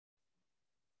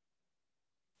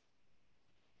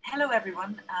Hello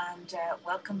everyone, and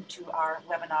welcome to our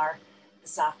webinar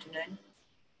this afternoon.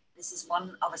 This is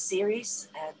one of a series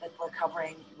that we're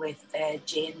covering with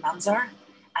Jane Manzor,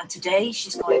 and today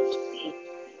she's going to be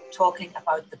talking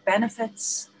about the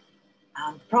benefits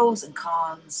and pros and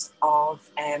cons of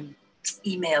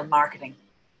email marketing.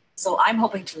 So I'm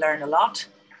hoping to learn a lot.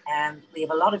 We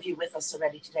have a lot of you with us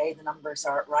already today. The numbers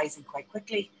are rising quite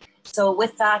quickly. So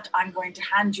with that, I'm going to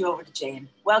hand you over to Jane.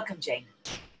 Welcome, Jane.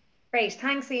 Great,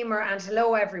 thanks Emer, and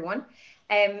hello everyone.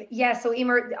 So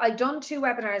Emer, I've done 2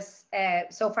 webinars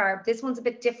so far. This one's a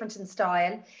bit different in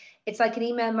style. It's like an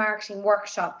email marketing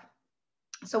workshop.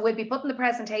 So we'll be putting the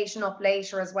presentation up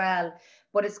later as well,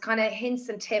 but it's kind of hints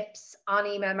and tips on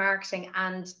email marketing.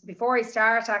 And before I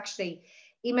start, actually,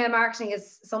 email marketing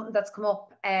is something that's come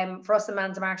up for us in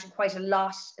Manzor Marketing quite a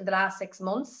lot in the last 6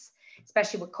 months,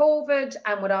 especially with COVID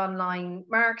and with online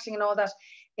marketing and all that.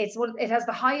 It has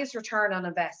the highest return on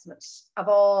investment of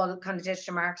all kind of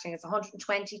digital marketing. It's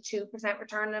 122%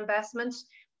 return on investment,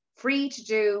 free to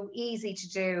do, easy to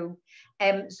do.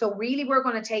 So really we're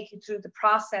going to take you through the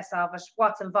process of it,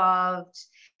 what's involved,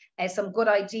 some good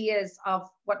ideas of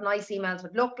what nice emails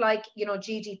would look like, you know,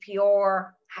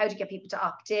 GDPR, how to get people to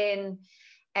opt in.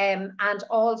 And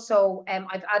also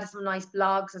I've added some nice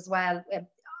blogs as well.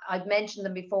 I've mentioned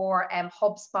them before,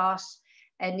 HubSpot,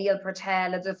 Neil Pertel,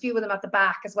 there's a few of them at the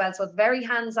back as well. So it's very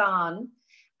hands-on.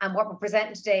 And what we're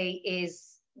presenting today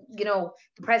is, you know,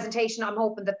 the presentation. I'm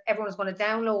hoping that everyone's going to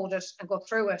download it and go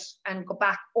through it and go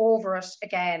back over it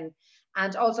again.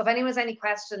 And also if anyone has any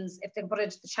questions, if they can put it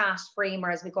into the chat for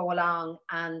Emer as we go along.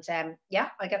 And yeah,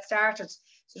 I'll get started.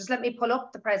 So just let me pull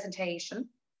up the presentation.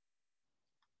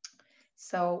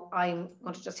 So I'm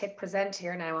going to just hit present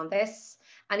here now on this.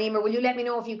 And Emer, will you let me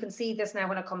know if you can see this now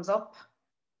when it comes up?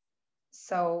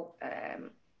 So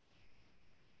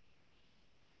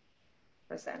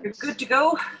present. You're good to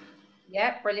go.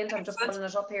 Yeah, brilliant. I'm just pulling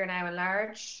it up here now in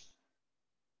large.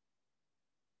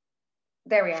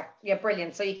 There we are. Yeah,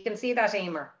 brilliant. So you can see that,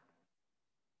 Emer.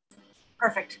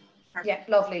 Perfect. Yeah,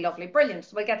 lovely, lovely, brilliant.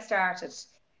 We'll get started.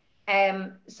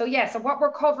 So what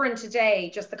we're covering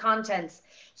today, just the contents.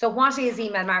 So what is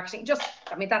email marketing?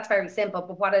 I mean, that's very simple,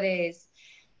 but what it is,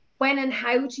 when and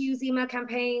how to use email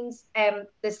campaigns,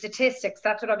 the statistics,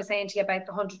 that's what I was saying to you about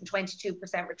the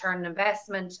 122% return on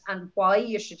investment and why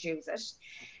you should use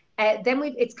it. Then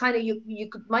it's kind of, you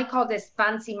might call this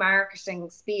fancy marketing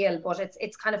spiel, but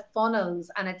it's kind of funnels,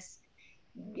 and it's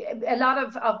a lot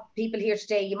of people here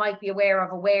today, you might be aware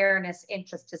of awareness,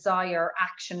 interest, desire,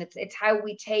 action. It's how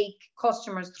we take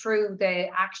customers through the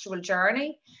actual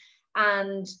journey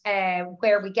and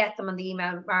where we get them on the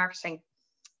email marketing.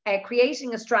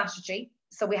 Creating a strategy.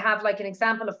 So we have like an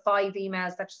example of 5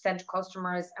 emails that you send to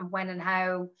customers and when and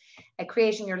how,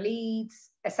 creating your leads,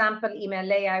 a sample email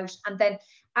layout, and then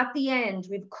at the end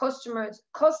we've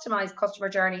customized customer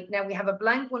journey. Now we have a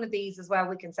blank one of these as well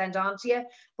we can send on to you,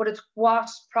 but it's what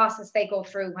process they go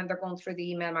through when they're going through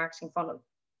the email marketing funnel.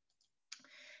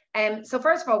 So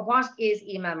first of all, what is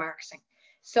email marketing?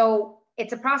 So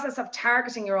it's a process of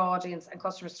targeting your audience and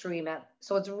customers through email.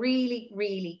 So it's really,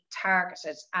 really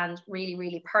targeted and really,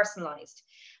 really personalized.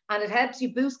 And it helps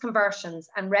you boost conversions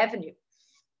and revenue.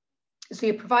 So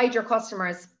you provide your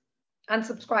customers and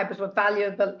subscribers with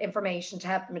valuable information to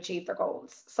help them achieve their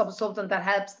goals. So something that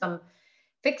helps them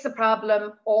fix a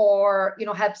problem or, you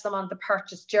know, helps them on the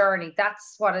purchase journey.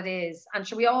 That's what it is. And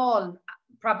we all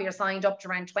probably are signed up to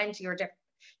around 20 or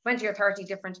 30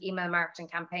 different email marketing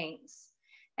campaigns.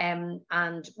 And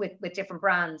with different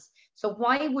brands. So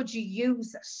why would you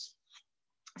use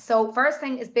it? So first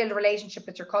thing is build a relationship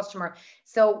with your customer.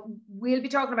 So we'll be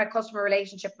talking about customer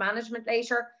relationship management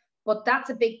later, but that's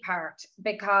a big part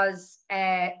because,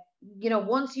 you know,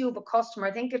 once you have a customer,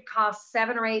 I think it costs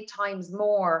 7 or 8 times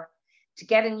more to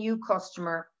get a new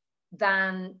customer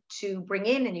than to bring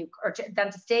in a new,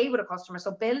 than to stay with a customer.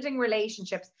 So building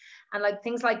relationships and like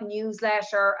things like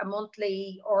newsletter, a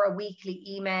monthly or a weekly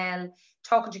email,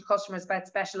 talking to customers about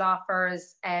special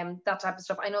offers, that type of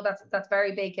stuff. I know that's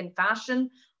very big in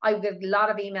fashion. I get a lot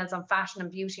of emails on fashion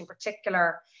and beauty in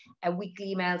particular,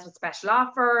 weekly emails with special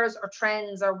offers or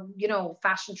trends or, you know,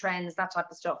 fashion trends, that type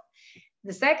of stuff.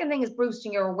 The second thing is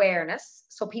boosting your awareness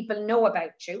so people know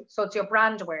about you. So it's your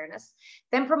brand awareness.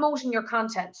 Then promoting your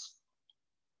content.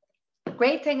 The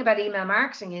great thing about email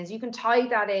marketing is you can tie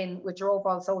that in with your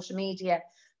overall social media,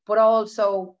 but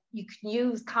also you can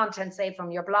use content, say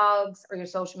from your blogs or your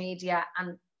social media,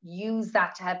 and use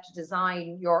that to help to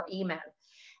design your email.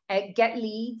 Get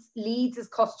leads. Leads is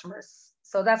customers.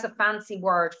 So that's a fancy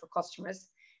word for customers.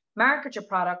 Market your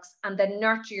products and then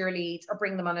nurture your leads or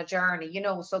bring them on a journey, you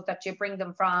know, so that you bring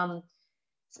them from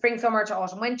spring, summer to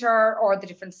autumn, winter, or the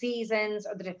different seasons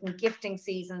or the different gifting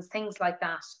seasons, things like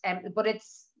that. But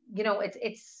it's, you know,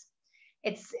 it's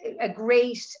a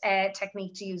great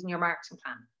technique to use in your marketing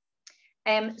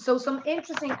plan. So some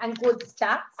interesting and good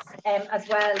stats as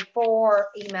well for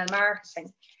email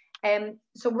marketing.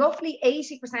 So roughly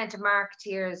 80% of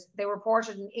marketeers, they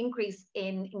reported an increase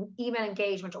in email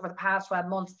engagement over the past 12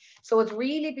 months. So it's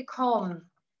really become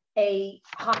a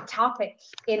hot topic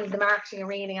in the marketing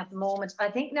arena at the moment. I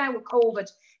think now with COVID,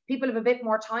 people have a bit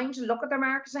more time to look at their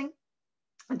marketing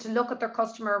and to look at their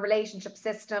customer relationship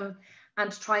system and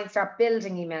to try and start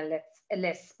building email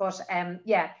lists. But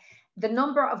yeah, the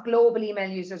number of global email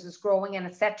users is growing and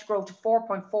it's set to grow to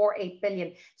 4.48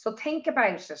 billion. So think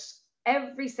about it.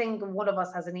 Every single one of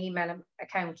us has an email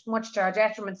account, much to our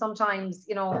detriment. Sometimes,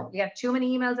 you know, we have too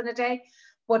many emails in a day,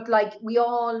 but like we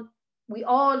all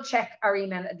check our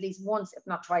email at least once, if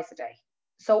not twice a day.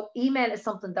 So email is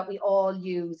something that we all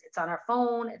use. It's on our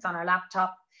phone, it's on our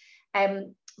laptop.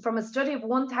 From a study of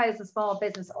 1,000 small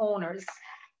business owners,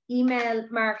 email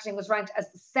marketing was ranked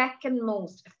as the second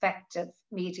most effective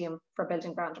medium for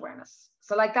building brand awareness.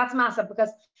 So like that's massive,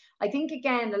 because I think,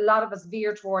 again, a lot of us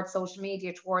veer towards social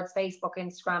media, towards Facebook,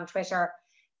 Instagram, Twitter,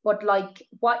 but like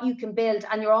what you can build,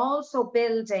 and you're also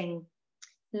building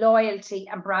loyalty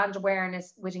and brand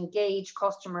awareness with engaged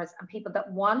customers and people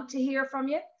that want to hear from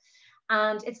you.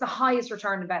 And it's the highest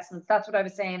return investment. That's what I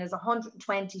was saying, is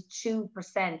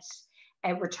 122%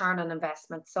 return on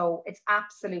investment. So it's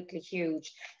absolutely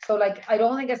huge. So like, I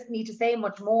don't think I need to say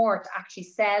much more to actually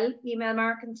sell email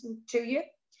marketing to you.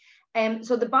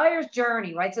 So the buyer's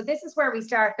journey, right? So this is where we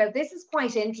start. Now, this is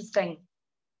quite interesting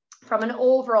from an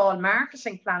overall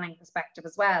marketing planning perspective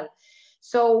as well.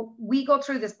 So we go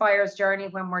through this buyer's journey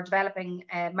when we're developing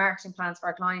marketing plans for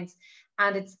our clients,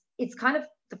 and it's kind of,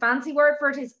 the fancy word for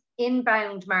it is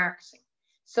inbound marketing.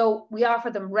 So we offer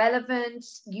them relevant,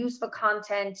 useful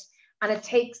content, and it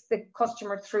takes the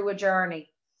customer through a journey.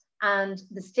 And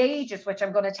the stages, which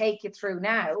I'm going to take you through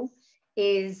now,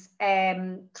 is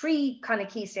three kind of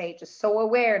key stages. So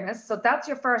awareness, so that's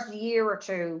your first year or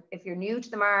two. If you're new to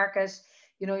the market,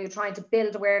 you know, you're trying to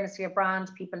build awareness for your brand,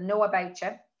 people know about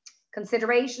you.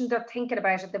 Consideration, they're thinking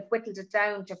about it, they've whittled it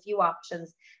down to a few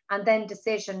options. And then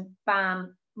decision,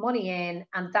 bam, money in,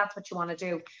 and that's what you want to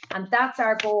do. And that's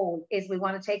our goal, is we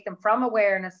want to take them from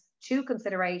awareness to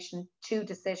consideration to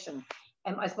decision,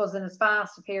 I suppose in as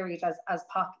fast a period as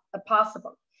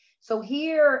possible. So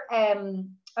here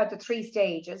are the three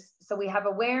stages. So we have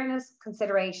awareness,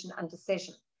 consideration, and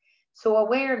decision. So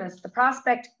awareness, the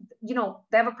prospect, you know,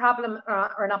 they have a problem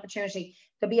or an opportunity.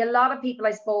 There'll be a lot of people,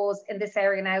 I suppose, in this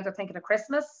area now, they're thinking of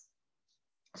Christmas.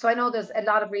 So I know there's a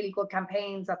lot of really good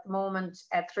campaigns at the moment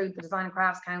through the Design and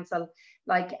Crafts Council,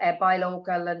 like Buy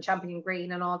Local and Champion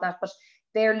Green and all that, but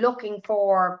they're looking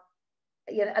for,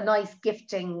 you know, a nice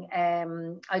gifting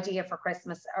idea for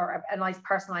Christmas, or a nice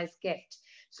personalized gift.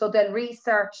 So they'll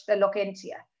research, they'll look into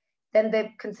you. Then the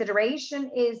consideration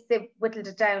is they've whittled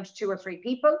it down to 2 or 3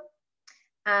 people,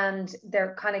 and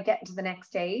they're kind of getting to the next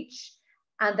stage.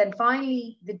 And then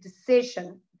finally, the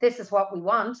decision, this is what we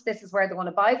want, this is where they want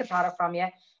to buy the product from you,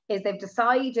 is they've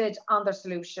decided on their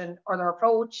solution or their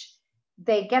approach,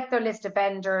 they get their list of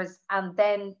vendors, and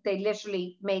then they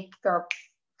literally make their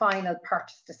final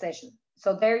purchase decision.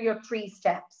 So they're your 3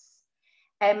 steps.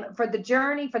 For the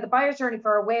journey, for the buyer's journey,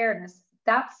 for awareness,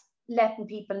 that's letting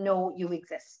people know you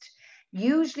exist.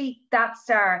 Usually that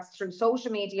starts through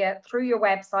social media, through your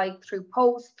website, through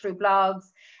posts, through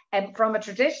blogs. And from a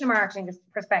traditional marketing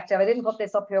perspective, I didn't put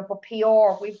this up here, but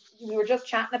PR, we were just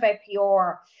chatting about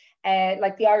PR,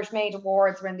 like the Irish Made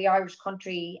Awards were in the Irish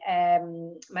Country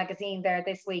magazine there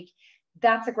this week.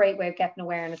 That's a great way of getting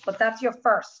awareness, but that's your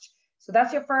first. So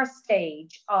that's your first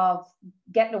stage of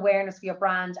getting awareness for your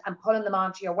brand and putting them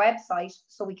onto your website,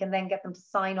 so we can then get them to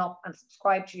sign up and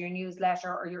subscribe to your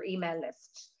newsletter or your email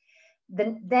list.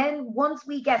 Then once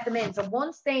we get them in, so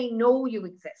once they know you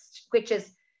exist, which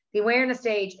is the awareness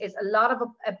stage, is a lot of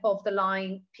above the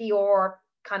line PR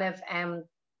kind of,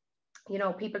 you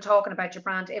know, people talking about your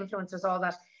brand, influencers, all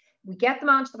that. We get them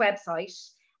onto the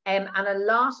website. And a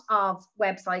lot of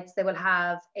websites, they will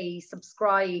have a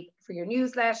subscribe for your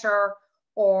newsletter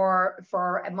or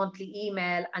for a monthly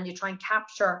email, and you try and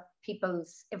capture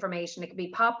people's information. It could be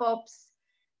pop-ups,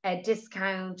 a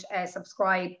discount,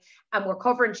 subscribe, and we're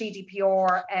covering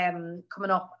GDPR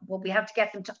coming up, but we have to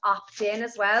get them to opt in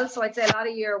as well. So I'd say a lot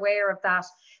of you are aware of that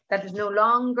there's no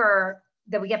longer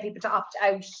that we get people to opt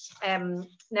out.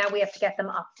 Now we have to get them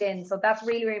opt in. So that's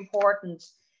really, really important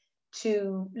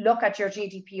to look at your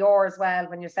GDPR as well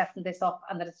when you're setting this up,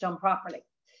 and that it's done properly.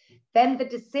 Then the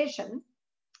decision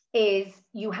is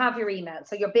you have your email.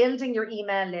 So you're building your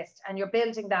email list, and you're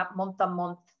building that month on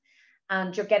month,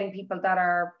 and you're getting people that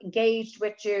are engaged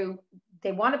with you.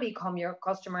 They want to become your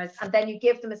customers, and then you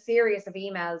give them a series of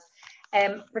emails.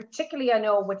 Particularly, I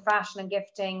know with fashion and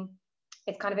gifting,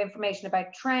 it's kind of information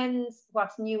about trends,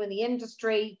 what's new in the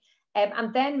industry,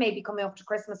 and then maybe coming up to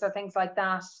Christmas or things like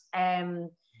that.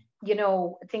 You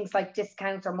know, things like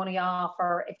discounts or money off,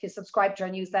 or if you subscribe to our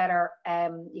newsletter,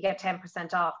 you get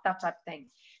 10% off, that type of thing.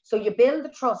 So you build the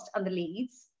trust and the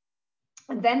leads.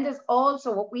 And then there's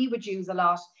also what we would use a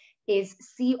lot is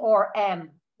CRM.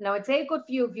 Now, I'd say good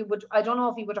for you if you would, I don't know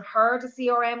if you would have heard of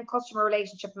CRM, customer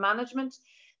relationship management.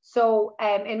 So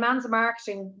in Manzor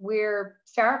Marketing, we're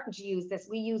starting to use this.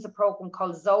 We use a program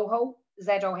called Zoho,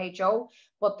 Z-O-H-O,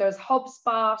 but there's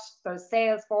HubSpot, there's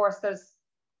Salesforce, there's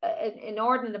an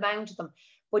inordinate amount of them.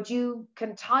 But you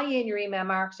can tie in your email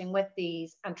marketing with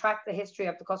these and track the history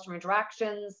of the customer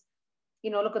interactions, you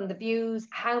know, look at the views,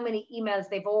 how many emails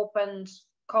they've opened,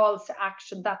 calls to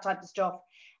action, that type of stuff.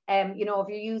 You know, if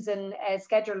you're using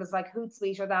schedulers like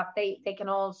Hootsuite or that, they can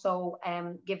also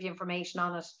give you information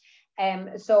on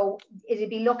it. So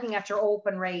it'd be looking at your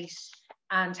open rate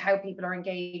and how people are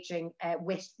engaging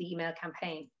with the email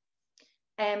campaign.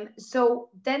 So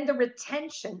then the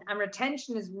retention, and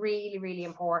retention is really, really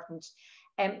important.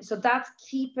 So that's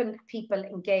keeping people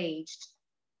engaged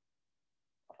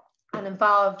and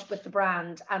involved with the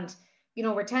brand. And, you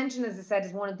know, retention, as I said,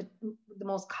 is one of the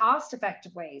most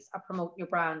cost-effective ways of promoting your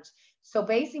brand. So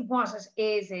basically what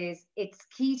it is it's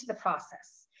key to the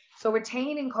process. So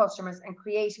retaining customers and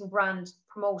creating brand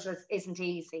promoters isn't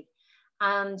easy.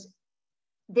 And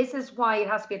this is why it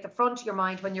has to be at the front of your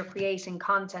mind when you're creating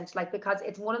content, like, because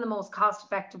it's one of the most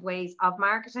cost-effective ways of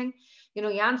marketing. You know,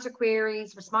 you answer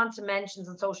queries, respond to mentions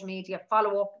on social media,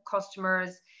 follow up with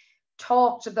customers,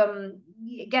 talk to them,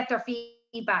 get their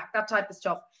feedback, that type of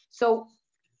stuff. So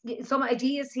some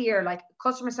ideas here, like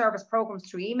customer service programs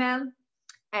through email,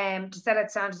 to set out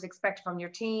standards expected from your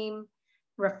team,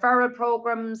 referral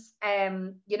programs,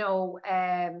 you know,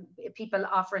 people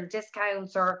offering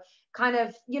discounts or kind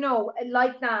of, you know,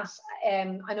 like that.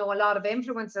 I know a lot of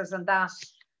influencers and that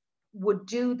would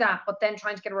do that, but then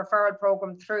trying to get a referral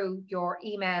program through your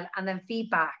email, and then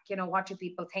feedback, you know, what do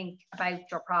people think about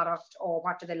your product, or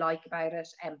what do they like about it,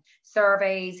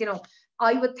 surveys. You know,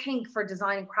 I would think for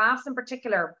design and crafts in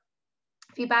particular,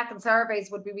 feedback and surveys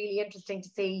would be really interesting to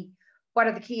see what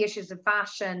are the key issues in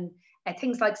fashion.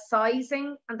 Things like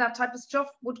sizing and that type of stuff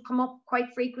would come up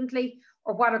quite frequently,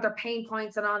 or what are their pain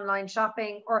points in online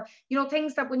shopping, or, you know,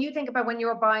 things that when you think about when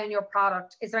you're buying your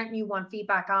product, is there anything you want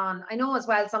feedback on? I know as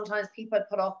well, sometimes people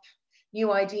put up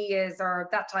new ideas or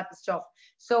that type of stuff.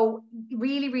 So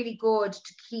really, really good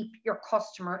to keep your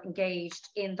customer engaged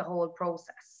in the whole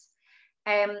process.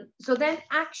 So then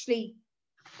actually,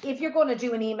 if you're going to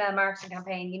do an email marketing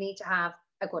campaign, you need to have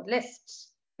a good list,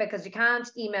 because you can't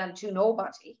email to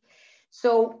nobody.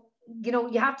 So, you know,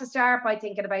 you have to start by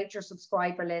thinking about your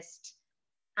subscriber list.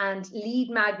 And lead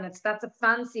magnets, that's a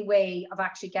fancy way of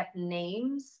actually getting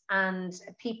names and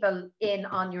people in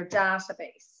on your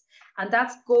database. And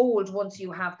that's gold once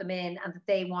you have them in and that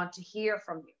they want to hear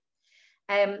from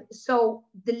you. So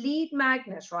the lead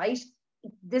magnet, right?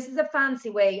 This is a fancy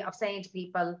way of saying to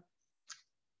people,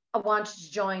 I want you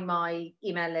to join my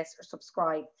email list or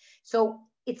subscribe. So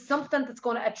it's something that's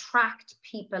going to attract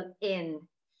people in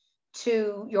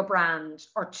to your brand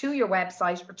or to your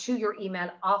website or to your email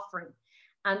offering.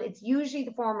 And it's usually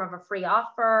the form of a free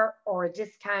offer or a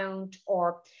discount,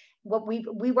 or what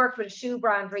we worked with a shoe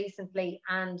brand recently,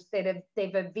 and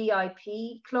they've a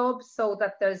VIP club, so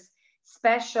that there's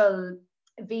special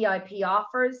VIP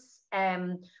offers,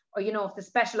 or, you know, if the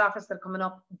special offers that are coming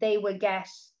up, they will get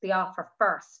the offer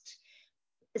first.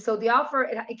 So the offer,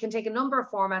 it can take a number of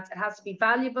formats. It has to be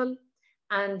valuable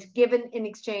and given in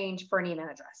exchange for an email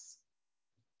address.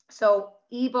 So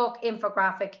ebook,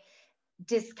 infographic,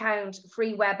 discount,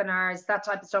 free webinars, that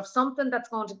type of stuff, something that's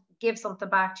going to give something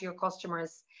back to your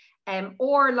customers.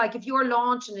 Or like if you're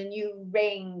launching a new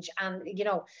range and, you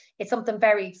know, it's something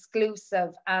very exclusive,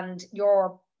 and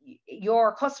your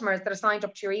customers that are signed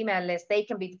up to your email list, they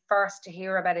can be the first to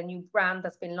hear about a new brand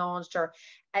that's been launched, or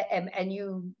a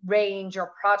new range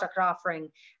or product offering.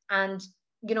 And,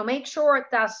 you know, make sure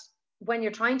that when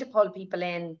you're trying to pull people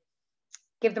in,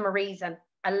 give them a reason.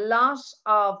 A lot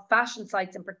of fashion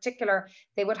sites in particular,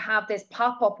 they would have this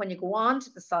pop up when you go onto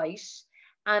the site,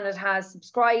 and it has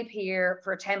subscribe here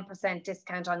for a 10%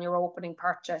 discount on your opening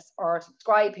purchase, or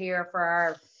subscribe here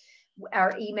for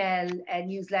our email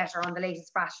newsletter on the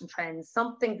latest fashion trends,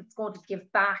 something that's going to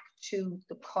give back to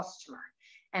the customer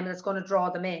and that's going to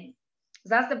draw them in.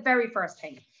 So that's the very first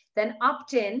thing. Then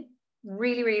opt-in,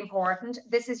 really, really important.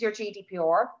 This is your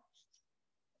GDPR.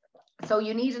 So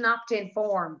you need an opt-in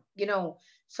form, you know,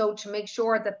 so to make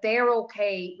sure that they're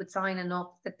okay with signing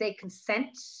up, that they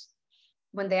consent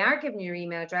when they are giving you your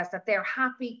email address, that they're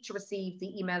happy to receive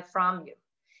the email from you.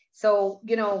 So,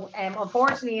 you know,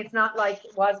 unfortunately, it's not like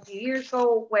it was a few years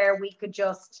ago where we could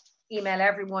just email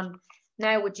everyone.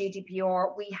 Now with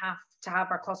GDPR, we have to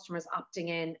have our customers opting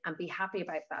in and be happy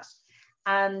about that.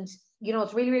 And, you know,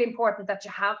 it's really, really important that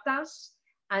you have that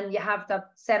and you have that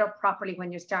set up properly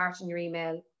when you're starting your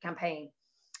email campaign.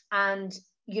 And,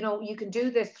 you know, you can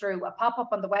do this through a pop-up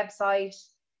on the website,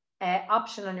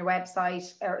 option on your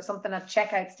website, or something at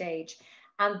checkout stage.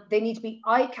 And they need to be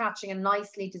eye-catching and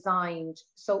nicely designed.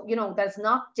 So, you know, that's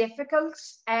not difficult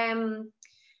to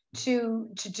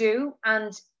do.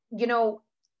 And, you know,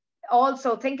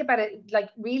 also think about it, like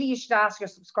really you should ask your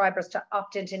subscribers to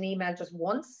opt into an email just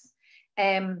once.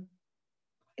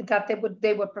 That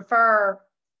they would prefer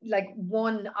like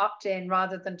one opt-in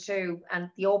rather than two, and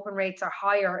the open rates are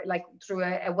higher, like through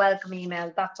a welcome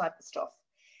email, that type of stuff.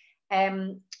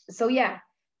 So yeah,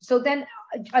 so then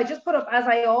I just put up, as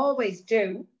I always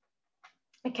do,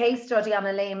 a case study on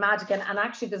Elaine Madigan, and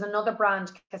actually there's another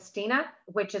brand, Castina,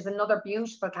 which is another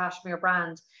beautiful cashmere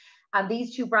brand, and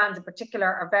these two brands in particular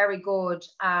are very good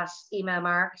at email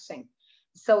marketing.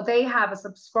 So they have a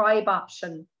subscribe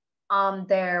option on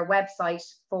their website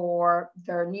for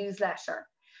their newsletter,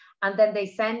 and then they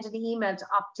send an email to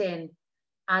opt in,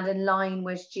 and in line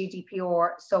with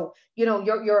GDPR. So, you know,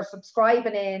 you're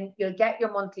subscribing in, you'll get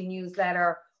your monthly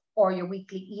newsletter or your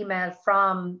weekly email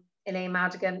from Elaine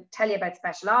Madigan, tell you about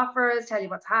special offers, tell you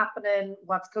what's happening,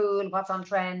 what's cool, what's on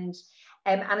trend.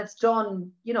 And it's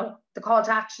done, you know, the call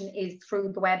to action is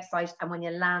through the website and when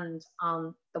you land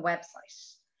on the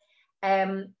website.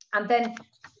 And then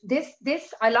this,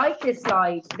 I like this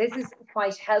slide. This is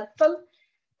quite helpful.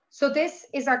 So this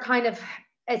is our kind of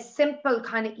a simple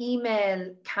kind of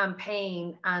email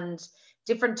campaign and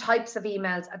different types of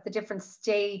emails at the different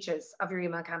stages of your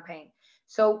email campaign.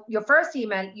 So your first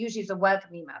email usually is a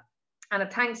welcome email, and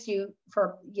it thanks you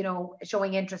for, you know,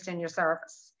 showing interest in your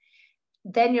service.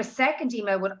 Then your second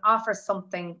email would offer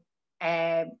something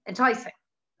enticing.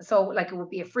 So like it would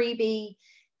be a freebie,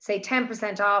 say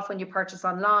 10% off when you purchase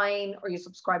online or you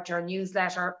subscribe to our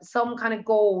newsletter, some kind of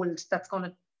gold that's going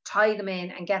to tie them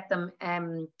in and get them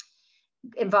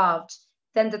involved.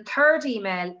 Then the third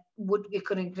email it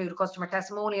could include a customer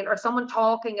testimonial or someone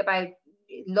talking about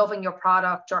loving your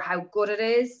product or how good it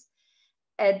is.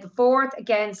 The fourth,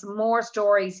 again, some more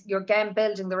stories. You're again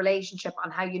building the relationship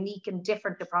on how unique and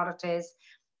different the product is.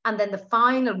 And then the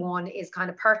final one is kind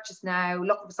of purchase now,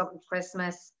 looking for something for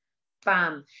Christmas,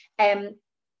 bam.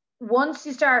 Once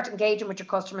you start engaging with your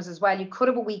customers as well, you could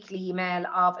have a weekly email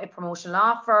of a promotional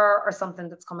offer or something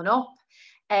that's coming up.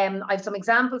 I have some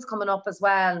examples coming up as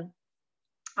well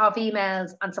of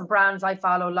emails and some brands I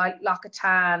follow like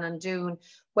L'Occitane and Dune,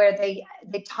 where they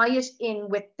tie it in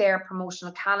with their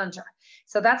promotional calendar.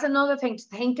 So that's another thing to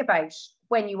think about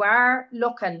when you are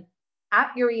looking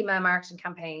at your email marketing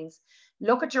campaigns.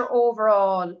 Look at your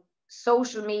overall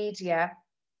social media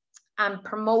and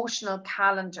promotional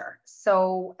calendar.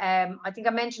 So I think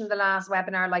I mentioned in the last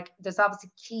webinar, like there's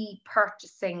obviously key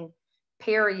purchasing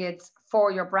periods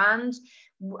for your brand.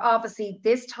 Obviously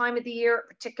this time of the year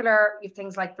in particular, you have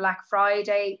things like Black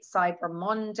Friday, Cyber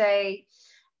Monday,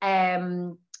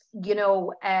 you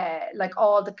know, like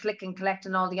all the click and collect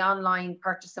and all the online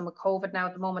purchasing with COVID now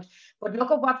at the moment. But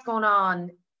look at what's going on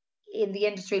in the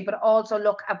industry, but also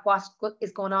look at what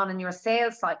is going on in your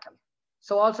sales cycle.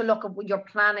 So also look at your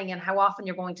planning and how often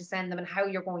you're going to send them and how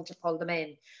you're going to pull them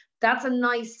in. That's a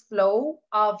nice flow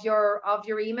of your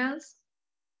emails.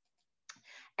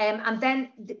 And then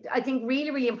I think really,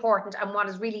 really important, and what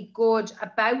is really good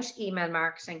about email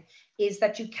marketing is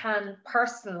that you can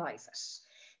personalize it.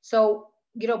 So,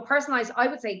 you know, personalize, I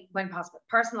would say when possible,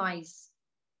 personalize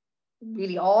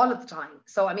really all of the time.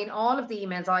 So, I mean, all of the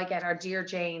emails I get are Dear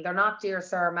Jane, they're not Dear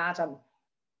Sir, Madam.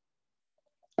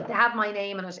 They have my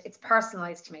name in it, it's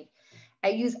personalized to me. I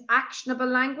use actionable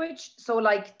language. So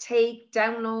like take,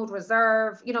 download,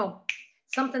 reserve, you know,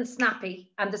 something snappy,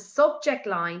 and the subject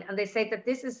line, and they say that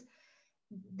this is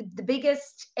the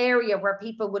biggest area where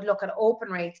people would look at open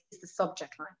rates is the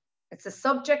subject line. It's the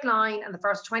subject line and the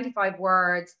first 25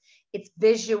 words, it's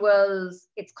visuals,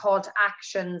 it's call to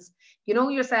actions. You know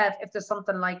yourself, if there's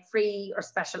something like free or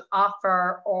special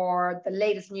offer or the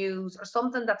latest news or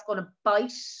something that's going to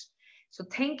bite. So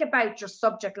think about your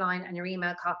subject line and your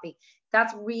email copy.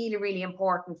 That's really, really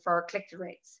important for click-through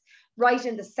rates. Write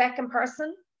in the second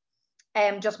person,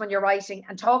 just when you're writing,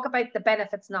 and talk about the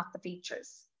benefits, not the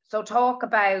features. So talk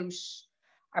about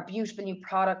our beautiful new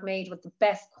product made with the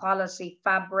best quality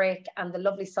fabric and the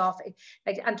lovely soft,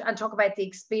 like, and talk about the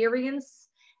experience.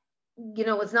 You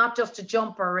know, it's not just a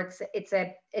jumper, it's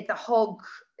a hug,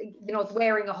 you know, it's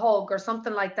wearing a hug or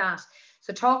something like that.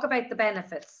 So talk about the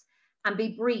benefits and be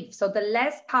brief. So the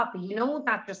less copy, you know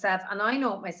that yourself, and I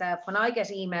know it myself, when I get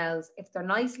emails, if they're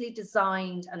nicely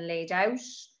designed and laid out,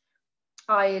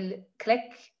 I'll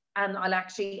click and I'll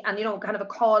actually, and you know, kind of a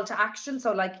call to action.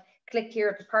 So like, click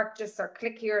here to purchase or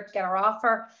click here to get our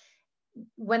offer.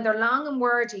 When they're long and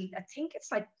wordy, I think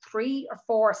it's like 3 or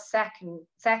 4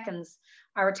 seconds,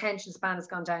 our attention span has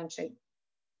gone down to.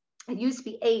 It used to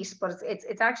be 8, but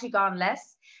it's actually gone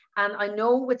less. And I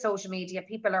know with social media,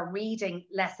 people are reading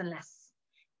less and less.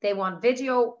 They want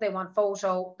video, they want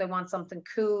photo, they want something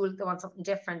cool, they want something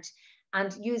different.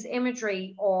 And use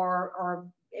imagery or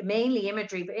mainly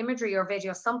imagery, but imagery or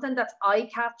video, something that's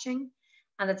eye-catching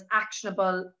and that's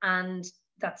actionable and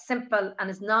that's simple and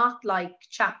is not like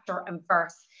chapter and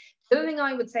verse. The other thing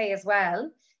I would say as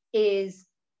well is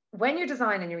when you're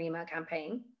designing your email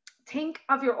campaign, think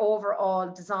of your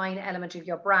overall design element of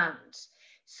your brand.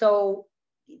 So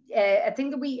a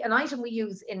thing that an item we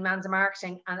use in Manzor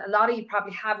marketing, and a lot of you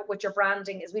probably have it with your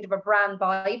branding, is we'd have a brand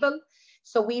Bible.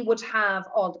 So we would have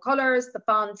all the colors, the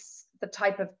fonts, the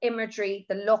type of imagery,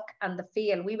 the look and the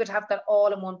feel. We would have that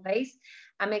all in one place,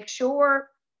 and make sure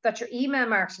that your email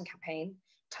marketing campaign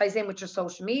ties in with your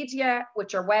social media,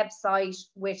 with your website,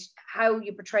 with how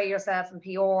you portray yourself in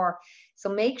PR. So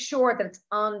make sure that it's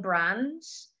on brand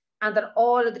and that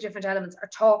all of the different elements are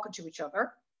talking to each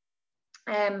other.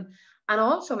 And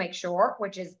also make sure,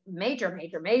 which is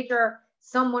major,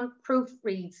 someone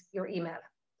proofreads your email,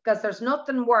 because there's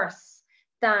nothing worse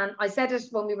than, I said it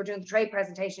when we were doing the trade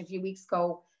presentation a few weeks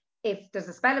ago, if there's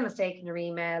a spelling mistake in your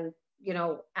email, you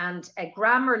know, and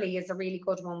Grammarly is a really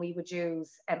good one we would use,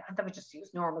 and then we just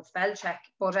use normal spell check,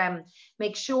 but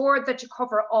make sure that you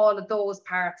cover all of those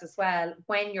parts as well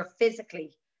when you're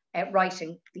physically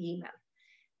writing the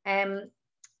email.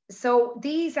 So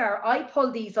these are, I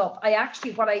pulled these up.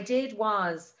 What I did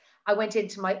was I went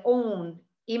into my own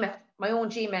email, my own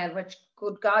Gmail, which,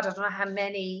 good God, I don't know how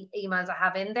many emails I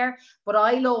have in there, but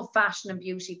I love fashion and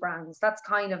beauty brands. That's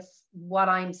kind of what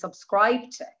I'm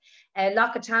subscribed to.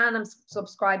 L'Occitane I'm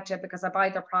subscribed to because I buy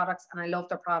their products and I love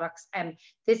their products.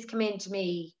 This came in to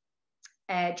me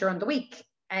during the week.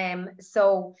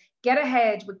 So get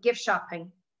ahead with gift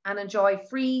shopping and enjoy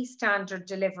free standard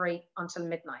delivery until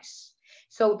midnight.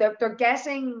 So they're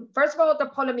getting, first of all, they're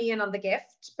pulling me in on the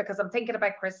gift because I'm thinking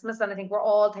about Christmas, and I think we're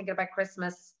all thinking about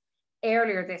Christmas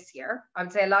earlier this year. I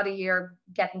would say a lot of you are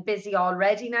getting busy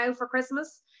already now for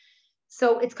Christmas.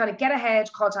 So it's kind of get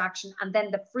ahead, call to action, and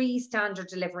then the free standard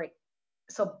delivery.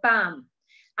 So bam.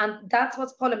 And that's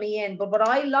what's pulling me in. But what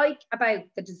I like about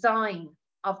the design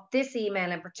of this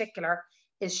email in particular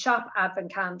is shop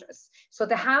advent calendars. So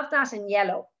they have that in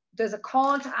yellow. There's a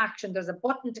call to action. There's a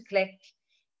button to click.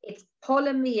 It's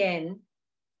pulling me in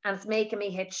and it's making me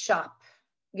hit shop.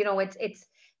 You know, it's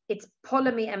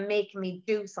pulling me and making me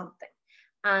do something.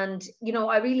 And, you know,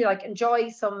 I really enjoy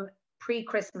some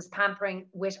pre-Christmas pampering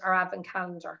with our advent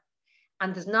calendar.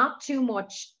 And there's not too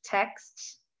much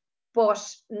text,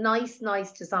 but nice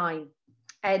design.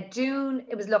 Dune,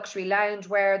 it was luxury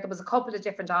loungewear. There was a couple of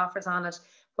different offers on it,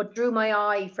 but drew my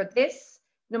eye for this.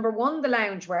 Number one, the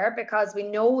loungewear, because we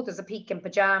know there's a peak in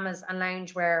pajamas and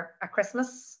loungewear at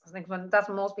Christmas. I think that's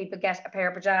when most people get a pair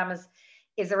of pajamas,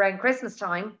 is around Christmas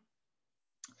time.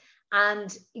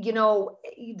 And, you know,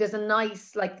 there's a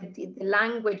nice, the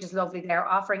language is lovely there,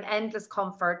 offering endless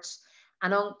comfort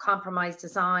and uncompromised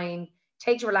design.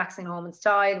 Take to relaxing home and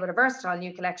style with a versatile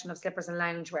new collection of slippers and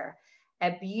loungewear.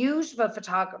 A beautiful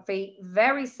photography,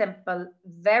 very simple,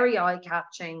 very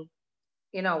eye-catching,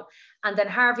 you know. And then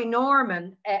Harvey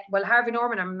Norman, Harvey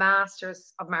Norman are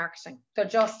masters of marketing. They're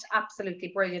just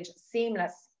absolutely brilliant,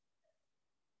 seamless.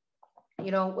 You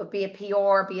know, be it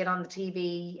PR, be it on the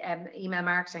TV, email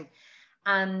marketing.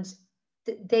 And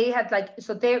they had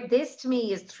this to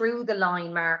me is through the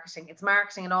line marketing. It's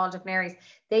marketing in all different areas.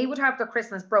 They would have their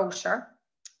Christmas brochure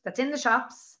that's in the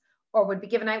shops or would be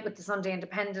given out with the Sunday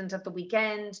Independent at the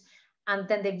weekend. And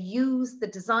then they've used the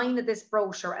design of this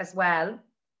brochure as well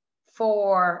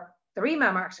for their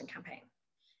email marketing campaign.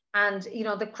 And, you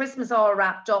know, the Christmas all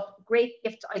wrapped up, great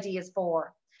gift ideas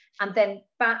for. And then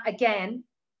again,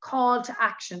 call to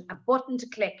action, a button to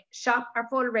click, shop our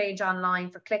full range online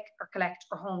for click or collect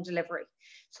or home delivery.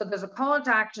 So there's a call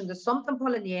to action, there's something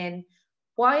pulling you in.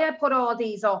 Why I put all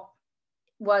these up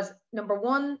was, number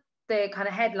one, the kind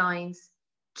of headlines,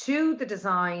 2, the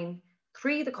design,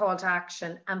 3, the call to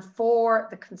action, and 4,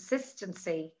 the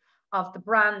consistency of the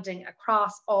branding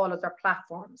across all of their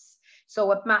platforms.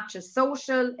 So it matches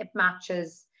social, it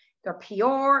matches their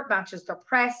PR, it matches their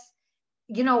press,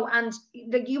 you know, and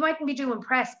you mightn't be doing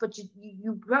press, but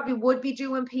you probably would be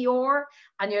doing PR,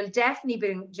 and you'll definitely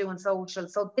be doing social.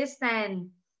 So this then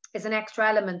is an extra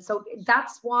element. So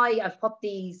that's why I've put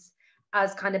these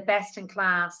as kind of best in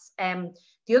class.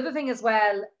 The other thing as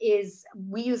well is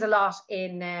we use a lot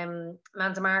in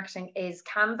Manzor marketing is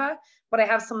Canva, but I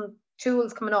have some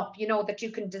tools coming up, you know, that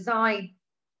you can design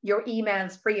your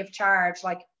emails free of charge.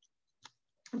 Like,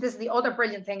 this is the other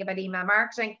brilliant thing about email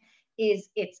marketing, is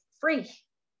it's free.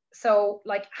 So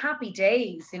like, happy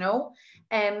days, you know.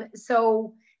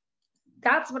 So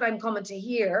that's what I'm coming to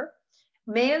here.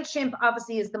 MailChimp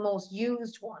obviously is the most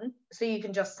used one. So you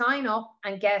can just sign up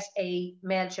and get a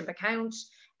MailChimp account.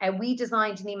 We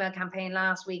designed an email campaign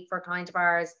last week for a client of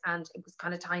ours, and it was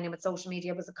kind of tying in with social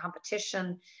media. It was a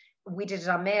competition. We did it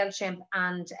on MailChimp,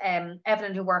 and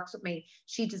Evelyn, who works with me,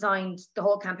 she designed the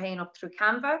whole campaign up through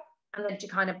Canva, and then she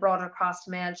kind of brought it across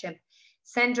to MailChimp.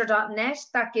 Sender.net,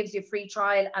 that gives you a free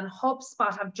trial, and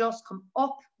HubSpot have just come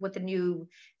up with a new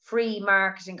free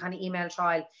marketing kind of email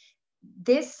trial.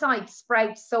 This site,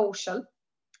 Sprout Social,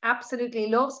 absolutely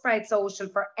love Sprout Social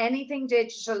for anything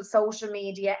digital, social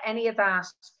media, any of that.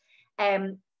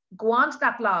 Go on to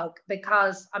that blog,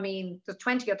 because I mean, there's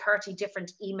 20 or 30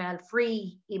 different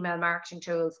free email marketing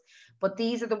tools, but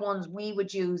these are the ones we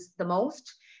would use the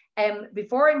most.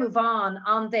 Before I move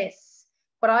on this,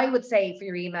 what I would say for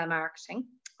your email marketing,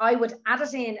 I would add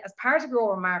it in as part of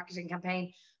your marketing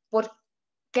campaign, but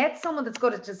get someone that's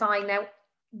good at design. Now,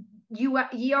 you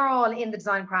are all in the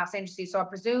design crafts industry, so I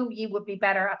presume you would be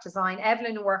better at design.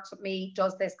 Evelyn, who works with me,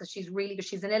 does this because she's really good.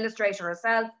 She's an illustrator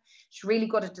herself. She's really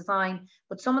good at design,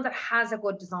 but someone that has a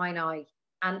good design eye,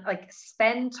 and like,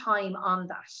 spend time on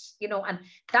that, you know, and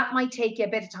that might take you a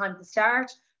bit of time to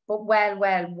start, but well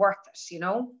worth it, you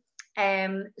know.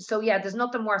 So yeah, there's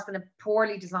nothing worse than a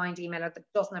poorly designed emailer that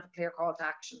doesn't have a clear call to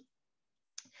action.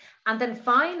 And then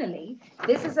finally,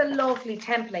 this is a lovely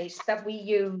template that we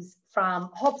use from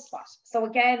HubSpot. So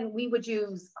again, we would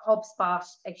use HubSpot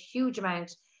a huge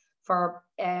amount for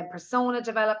persona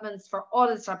developments, for all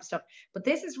this type of stuff. But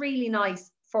this is really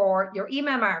nice for your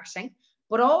email marketing,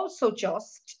 but also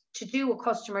just to do a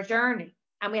customer journey.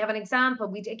 And we have an example.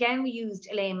 We used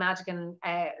Elaine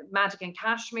Madigan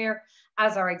Cashmere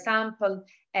as our example,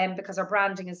 because our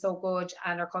branding is so good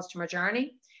and our customer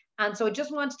journey. And so I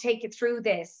just want to take you through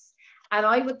this. And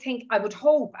I would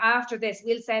hope after this,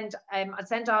 I'll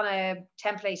send on a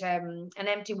template, an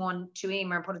empty one to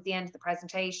Emer, and put at the end of the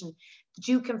presentation, that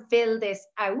you can fill this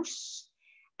out.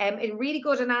 It's really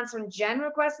good in answering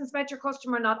general questions about your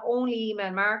customer, not only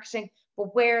email marketing,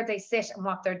 but where they sit and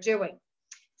what they're doing.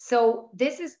 So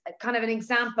this is kind of an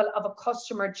example of a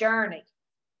customer journey.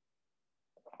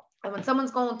 And when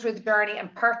someone's going through the journey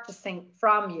and purchasing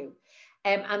from you,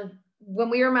 and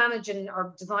when we are managing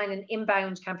or designing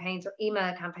inbound campaigns or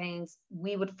email campaigns,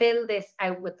 we would fill this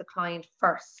out with the client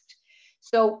first.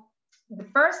 So the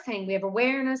first thing, we have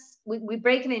awareness. We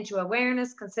break it into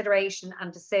awareness, consideration,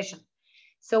 and decision.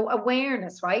 So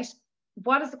awareness, right?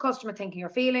 What is the customer thinking or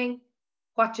feeling?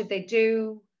 What should they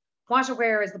do? What or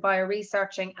where is the buyer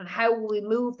researching? And how will we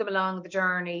move them along the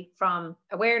journey from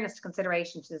awareness to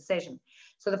consideration to decision?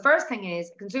 So the first thing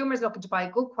is, consumers looking to buy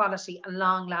good quality and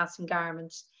long-lasting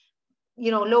garments, you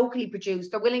know, locally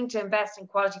produced. They're willing to invest in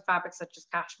quality fabrics such as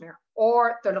cashmere,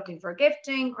 or they're looking for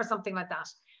gifting or something like that.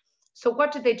 So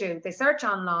what do? They search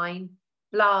online,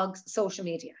 blogs, social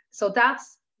media. So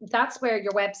that's where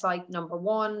your website, number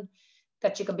one,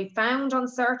 that you can be found on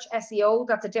search, SEO,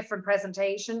 that's a different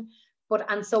presentation,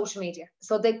 and social media.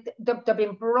 So they're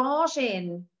being brought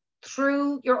in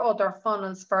through your other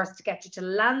funnels first to get you to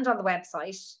land on the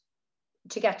website,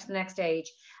 to get to the next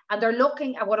stage. And they're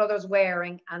looking at what others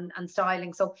wearing and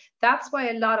styling. So that's why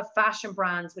a lot of fashion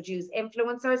brands would use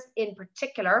influencers in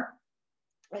particular.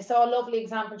 I saw a lovely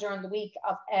example during the week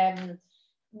of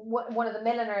one of the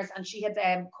milliners, and she had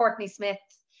Courtney Smith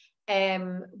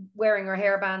wearing her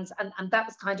hairbands, and that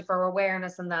was kind of her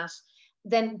awareness and that.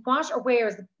 Then what or where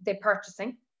is they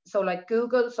purchasing? So like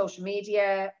Google, social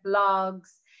media,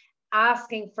 blogs,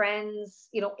 asking friends,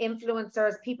 you know,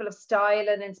 influencers, people of style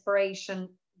and inspiration,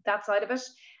 that side of it.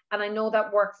 And I know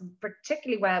that works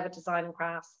particularly well with design and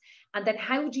crafts. And then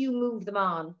how do you move them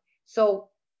on? So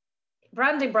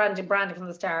branding from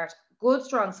the start, good,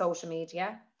 strong social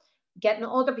media, getting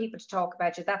other people to talk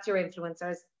about you, that's your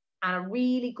influencers, and a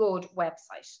really good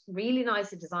website, really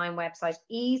nicely designed website,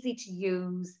 easy to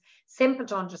use, simple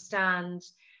to understand,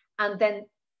 and then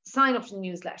sign up to the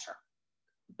newsletter.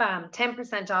 bam,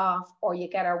 10% off, or you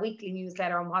get our weekly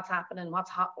newsletter on what's happening, what's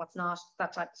hot, what's not,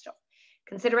 that type of stuff.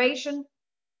 Consideration,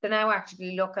 they're now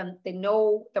actively looking, they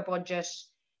know their budget,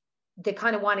 they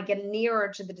kind of want to get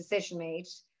nearer to the decision made.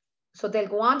 So they'll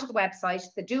go onto the website,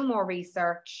 they do more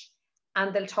research,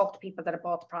 and they'll talk to people that have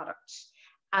bought the product.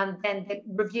 And then the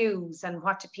reviews and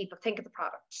what do people think of the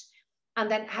product. And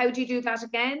then how do you do that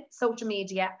again? Social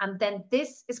media. And then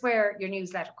this is where your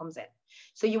newsletter comes in.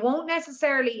 So you won't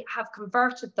necessarily have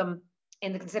converted them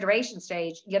in the consideration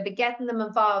stage. You'll be getting them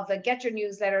involved. They'll get your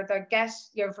newsletter, they'll get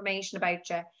your information about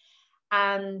you,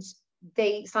 and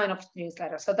they sign up to the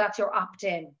newsletter. So that's your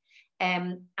opt-in.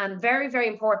 And very, very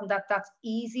important that that's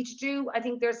easy to do. I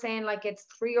think they're saying like it's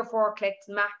 3 or 4 clicks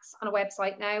max on a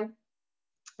website now.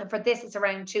 And for this, it's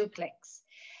around 2 clicks.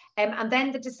 And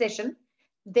then the decision,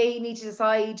 they need to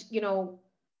decide, you know,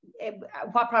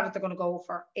 what product they're going to go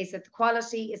for. Is it the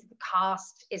quality? Is it the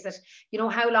cost? Is it, you know,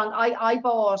 how long? I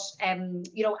bought,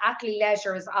 you know,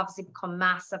 athleisure has obviously become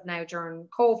massive now during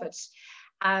COVID.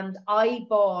 And I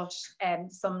bought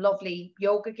some lovely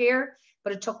yoga gear,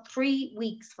 but it took 3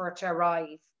 weeks for it to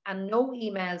arrive, and no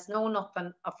emails, no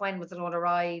nothing of when was it going to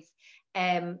arrive.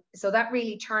 So that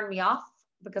really turned me off,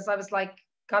 because I was like,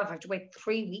 God, if I have to wait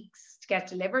 3 weeks to get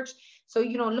delivered. So,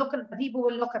 you know, people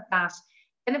will look at that.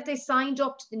 And if they signed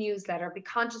up to the newsletter, be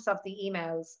conscious of the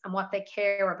emails and what they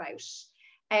care about.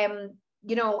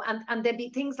 You know, and there'd be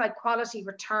things like quality,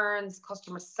 returns,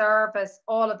 customer service,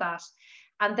 all of that.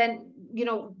 And then, you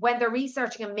know, when they're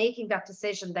researching and making that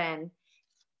decision, then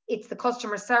it's the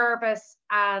customer service,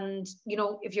 and, you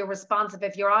know, if you're responsive,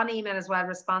 if you're on email as well,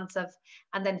 responsive.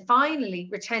 And then finally,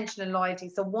 retention and loyalty.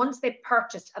 So once they've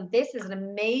purchased, and this is an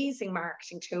amazing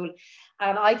marketing tool,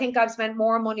 and I think I've spent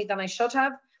more money than I should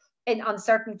have on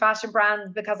certain fashion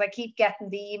brands, because I keep getting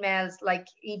the emails like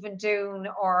Even Dune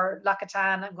or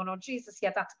L'Occitane. I'm going, oh Jesus,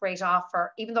 yeah, that's a great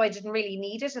offer, even though I didn't really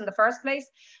need it in the first place.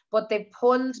 But they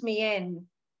pulled me in,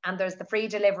 and there's the free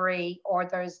delivery, or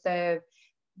there's the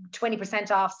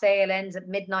 20% off sale, ends at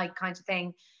midnight kind of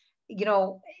thing, you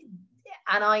know.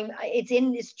 And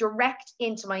it's direct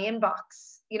into my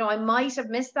inbox. You know, I might have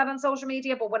missed that on social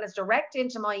media, but when it's direct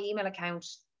into my email account,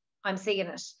 I'm seeing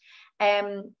it.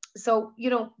 So, you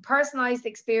know, personalized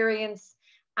experience,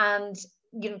 and,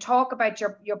 you know, talk about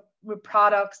your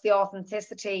products, the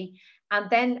authenticity, and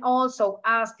then also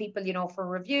ask people, you know, for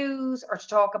reviews or to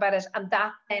talk about it, and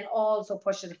that then also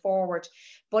pushes it forward.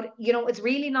 But, you know, it's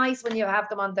really nice when you have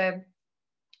them on the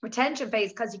retention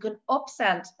phase, because you can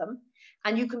upsell to them,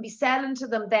 and you can be selling to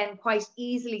them then quite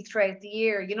easily throughout the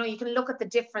year. You know, you can look at the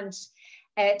different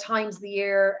times of the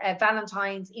year,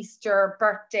 Valentine's, Easter,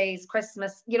 birthdays,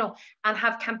 Christmas, you know, and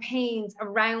have campaigns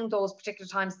around those particular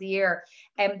times of the year.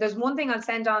 There's one thing I'll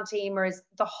send on to Emer is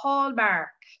the Hallmark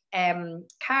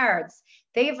cards.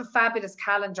 They have a fabulous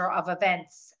calendar of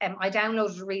events. I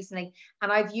downloaded it recently,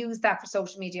 and I've used that for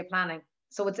social media planning.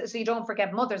 So you don't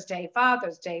forget Mother's Day,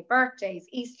 Father's Day, birthdays,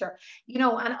 Easter, you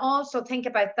know, and also think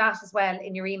about that as well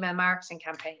in your email marketing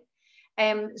campaign.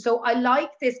 So I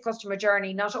like this customer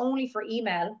journey, not only for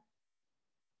email,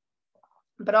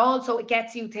 but also it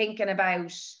gets you thinking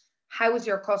about how is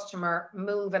your customer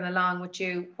moving along with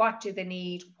you? What do they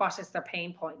need? What is their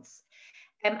pain points?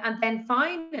 And then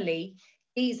finally,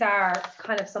 these are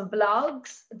kind of some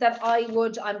blogs that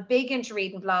I'm big into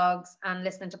reading blogs and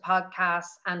listening to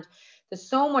podcasts, and there's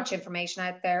so much information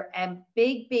out there.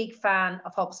 Big fan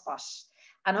of HubSpot.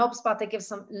 And HubSpot, they give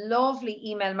some lovely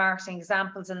email marketing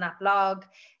examples in that blog,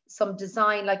 some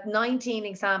design, like 19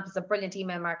 examples of brilliant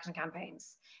email marketing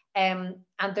campaigns. And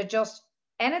they're just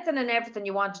anything and everything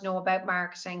you want to know about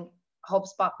marketing,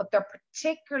 HubSpot, but they're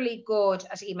particularly good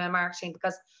at email marketing,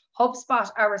 because HubSpot,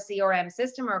 our CRM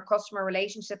system, our customer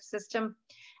relationship system,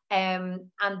 and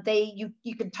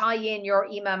you can tie in your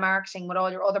email marketing with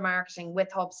all your other marketing with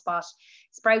HubSpot.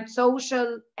 Sprout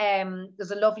Social,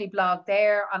 there's a lovely blog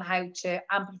there on how to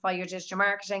amplify your digital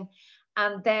marketing.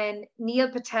 And then Neil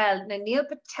Patel. Now, Neil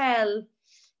Patel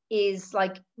is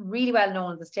like really well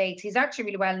known in the States. He's actually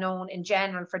really well known in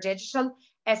general for digital.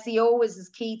 SEO is his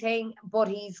key thing, but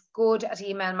he's good at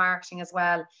email marketing as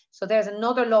well. So there's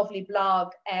another lovely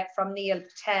blog from Neil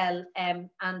Patel, and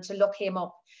to look him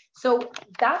up. So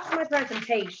that's my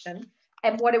presentation.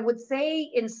 And what I would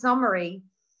say in summary,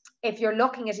 if you're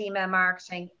looking at email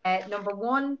marketing, number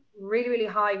one, really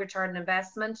high return on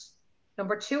investment.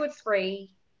 Number two, it's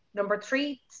free. Number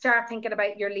three, start thinking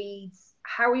about your leads.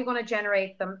 How are you going to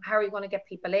generate them? How are you going to get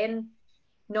people in?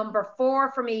 Number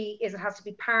four for me is it has to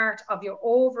be part of your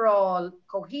overall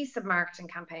cohesive marketing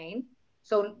campaign.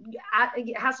 So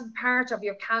it has to be part of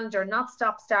your calendar, not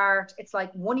stop start. It's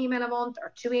like 1 email a month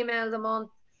or 2 emails a month,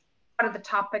 are the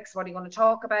topics? What do you want to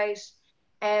talk about?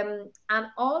 And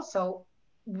also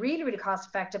really, really cost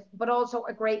effective, but also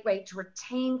a great way to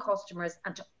retain customers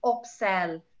and to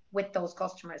upsell with those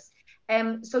customers.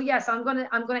 So yes, I'm gonna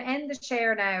end the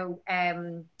share now.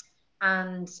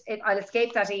 I'll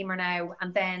escape that Emer now,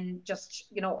 and then just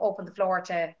open the floor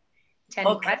to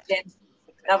any questions.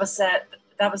 That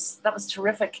was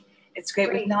terrific. It's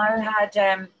great. We've now had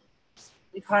a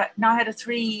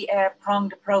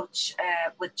 3-pronged approach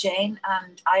with Jane,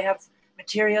 and I have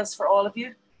materials for all of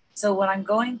you. So what I'm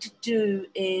going to do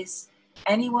is,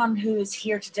 anyone who is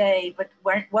here today but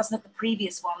wasn't at the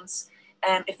previous ones,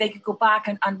 if they could go back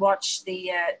and watch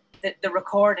the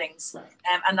recordings,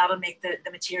 and that'll make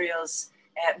the materials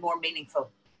more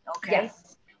meaningful. Okay.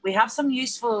 Yes. We have some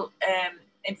useful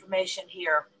information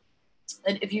here.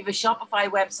 And if you have a Shopify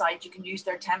website, you can use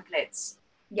their templates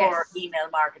for email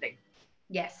marketing.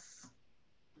 Yes.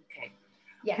 Okay.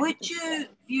 Yes. Would you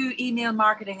view email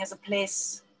marketing as a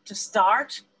place to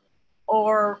start,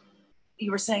 or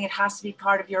you were saying it has to be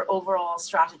part of your overall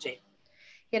strategy?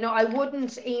 I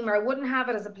wouldn't have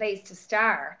it as a place to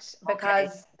start,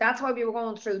 because that's why we were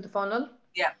going through the funnel.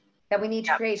 Yeah. That we need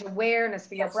to create awareness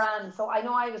for your brand. So I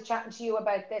know I was chatting to you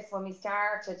about this when we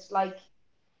started. Like,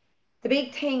 the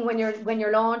big thing when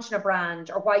you're launching a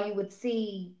brand, or why you would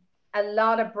see a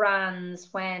lot of brands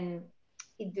when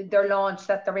they're launched,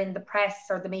 that they're in the press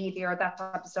or the media or that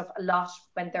type of stuff a lot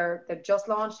when they're just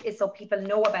launched, is so people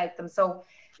know about them. So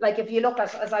like, if you look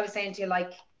at, as I was saying to you,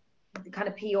 like the kind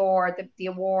of PR, the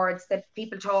awards, that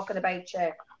people talking about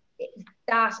you,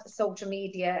 that social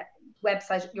media,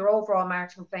 website, your overall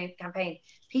marketing campaign,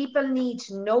 people need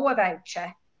to know about you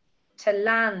to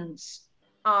land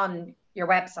on your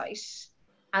website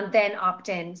and then opt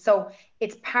in. So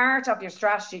it's part of your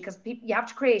strategy, because you have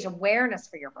to create awareness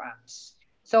for your brand.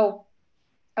 So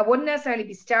I wouldn't necessarily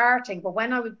be starting, but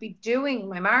when I would be doing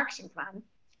my marketing plan,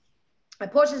 I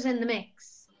put it in the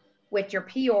mix with your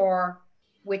PR,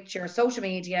 with your social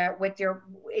media,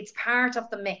 it's part of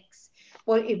the mix.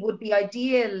 But it would be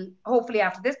ideal, hopefully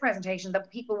after this presentation,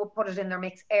 that people would put it in their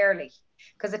mix early,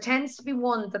 because it tends to be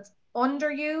one that's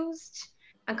underused.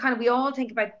 And kind of, we all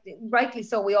think about, rightly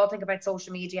so, we all think about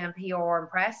social media and PR and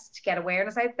press to get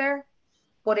awareness out there.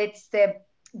 But it's the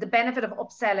benefit of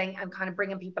upselling and kind of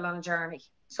bringing people on a journey.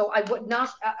 So I would not,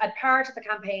 a part of the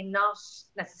campaign, not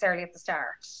necessarily at the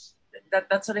start.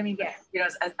 That's what I mean. Yeah.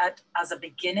 As a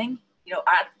beginning,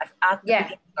 at the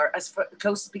beginning, or as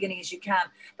close to the beginning as you can.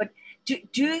 But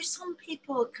do some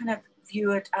people kind of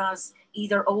view it as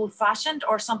either old-fashioned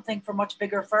or something for much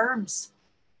bigger firms?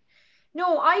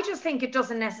 No, I just think it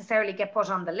doesn't necessarily get put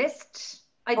on the list.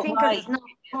 I think it's not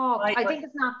talked. I think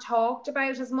it's not talked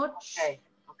about as much. Okay.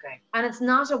 And it's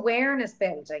not awareness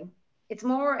building. It's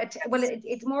more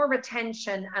it's more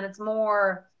retention, and it's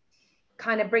more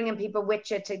kind of bringing people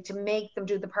with you to make them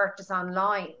do the purchase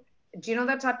online. Do you know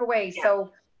that type of way? Yeah.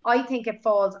 So I think it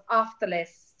falls off the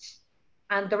list,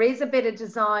 and there is a bit of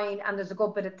design and there's a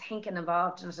good bit of thinking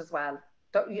involved in it as well.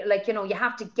 Like, you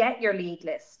have to get your lead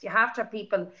list. You have to have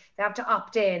people, they have to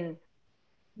opt in.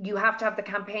 You have to have the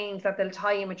campaigns that they'll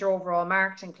tie in with your overall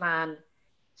marketing plan.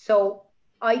 So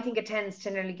I think it tends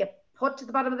to nearly get put to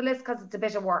the bottom of the list because it's a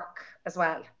bit of work as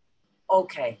well.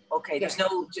 Okay. There's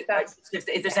if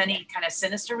there's any kind of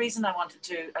sinister reason, I wanted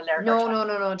to alert.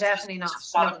 No, definitely not.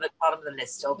 Just bottom of the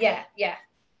list. Okay. Yeah.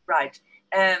 Right.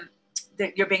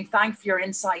 You're being thanked for your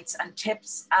insights and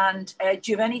tips. And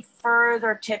do you have any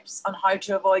further tips on how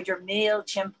to avoid your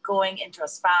MailChimp going into a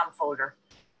spam folder?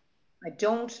 I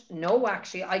don't know,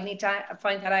 actually. I need to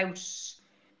find that out.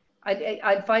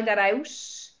 I'll find that out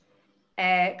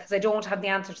because I don't have the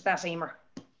answer to that, Emer.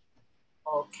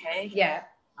 Okay. Yeah.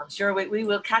 I'm sure we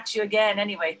will catch you again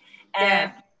anyway.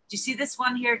 Do you see this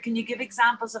one here? Can you give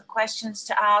examples of questions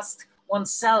to ask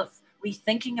oneself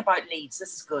rethinking about leads?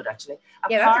 This is good, actually.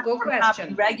 That's a good question.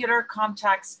 Having regular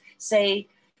contacts, say,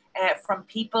 from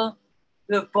people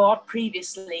who have bought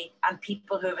previously and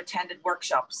people who have attended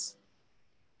workshops.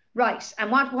 Right. And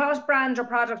what brand or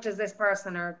product is this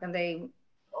person, or can they?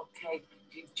 Okay.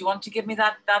 Do you want to give me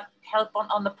that help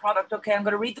on the product? Okay, I'm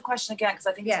going to read the question again because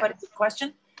I think it's quite a good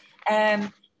question.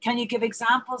 Can you give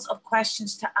examples of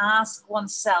questions to ask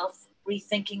oneself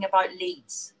rethinking about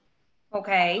leads?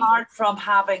 Okay. Apart from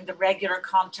having the regular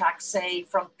contact, say,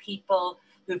 from people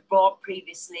who've bought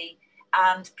previously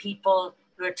and people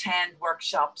who attend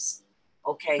workshops.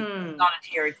 Okay, not it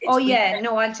here.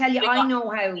 I'll tell you, I know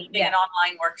how.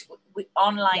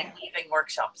 Online weaving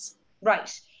workshops.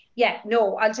 Right. Yeah,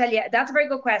 no, I'll tell you, that's a very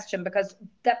good question, because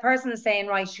that person is saying,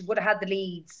 right, she would have had the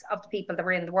leads of the people that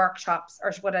were in the workshops,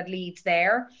 or she would have had leads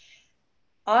there.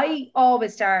 I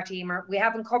always start, Emer, we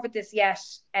haven't covered this yet,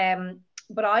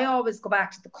 but I always go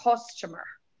back to the customer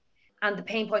and the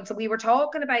pain points. So we were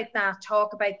talking about that,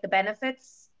 talk about the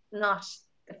benefits, not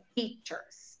the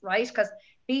features, right? Because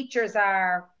features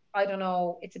are, I don't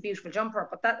know, it's a beautiful jumper,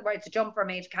 but that, well, it's a jumper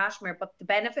made of cashmere, but the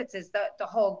benefits is the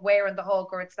hug, wearing the hug,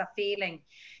 or it's that feeling.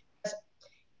 But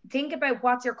think about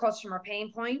what's your customer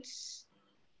pain point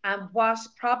and what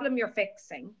problem you're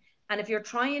fixing. And if you're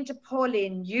trying to pull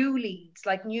in new leads,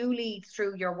 like new leads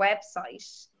through your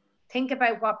website, think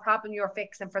about what problem you're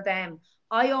fixing for them.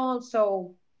 I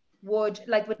also would,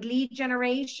 like with lead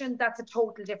generation, that's a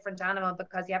total different animal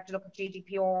because you have to look at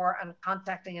GDPR and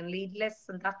contacting and lead lists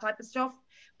and that type of stuff.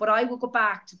 But I would go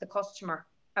back to the customer.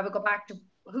 I would go back to,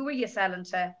 who are you selling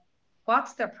to?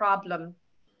 What's their problem?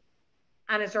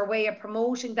 And is there a way of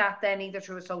promoting that then either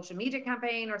through a social media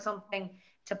campaign or something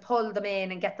to pull them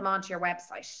in and get them onto your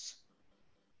website?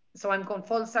 So I'm going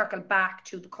full circle back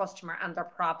to the customer and their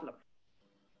problem.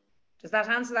 Does that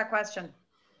answer that question?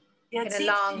 Yeah, in a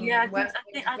long yeah, I way.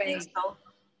 think so.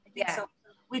 I think so.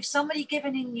 We've somebody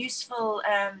given a useful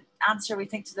answer, we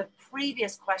think, to the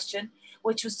previous question,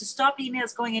 which was to stop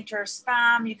emails going into your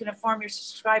spam. You can inform your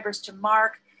subscribers to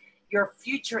mark your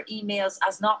future emails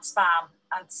as not spam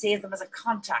and save them as a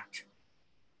contact.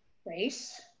 Great.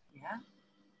 Yeah.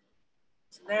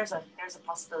 So there's a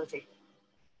possibility.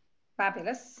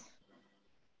 Fabulous.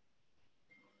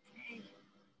 Okay.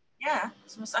 Yeah,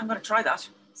 so I'm going to try that,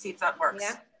 see if that works.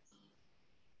 Yeah.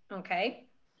 Okay.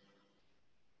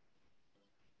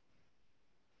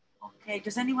 Okay,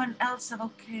 does anyone else have,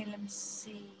 okay, let me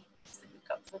see.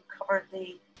 We've covered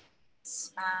the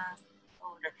spam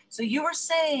folder. So you were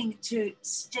saying to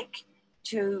stick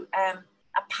to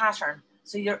a pattern.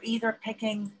 So you're either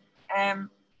picking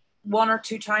 1 or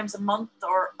 2 times a month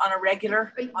or on a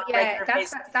regular,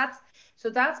 basis.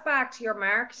 That's back to your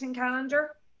marketing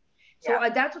calendar. So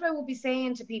that's what I would be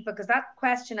saying to people, because that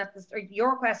question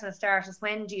your question at the start is,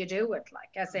 when do you do it? Like,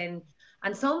 as in,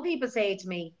 and some people say to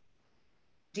me,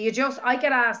 I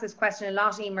get asked this question a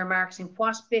lot in email marketing,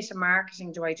 what bit of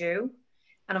marketing do I do?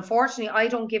 And unfortunately, I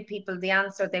don't give people the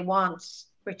answer they want,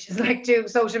 which is like, do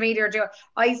social media or do,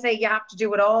 I say you have to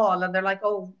do it all. And they're like,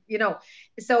 oh,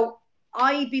 so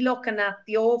I'd be looking at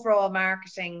the overall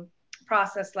marketing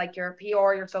process, like your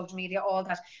PR, your social media, all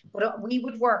that. But we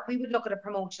would look at a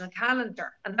promotional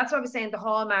calendar. And that's what I was saying, the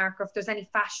hallmark, or if there's any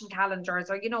fashion calendars,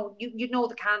 or, you know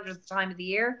the calendars at the time of the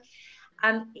year.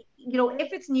 And,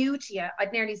 if it's new to you,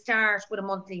 I'd nearly start with a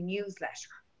monthly newsletter,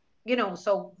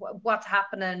 so what's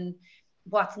happening,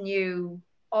 what's new,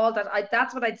 all that.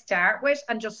 That's what I'd start with,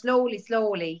 and just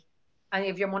slowly, and you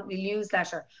have your monthly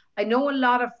newsletter. I know a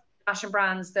lot of fashion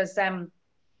brands, there's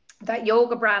that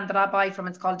yoga brand that I buy from,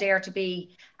 it's called Dare to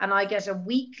Be, and I get a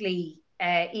weekly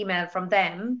email from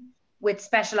them with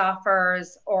special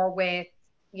offers, or with,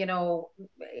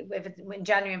 if it's in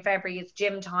January and February, it's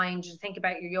gym time, just think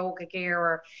about your yoga gear,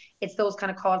 or it's those kind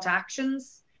of call to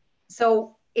actions.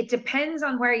 So it depends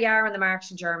on where you are in the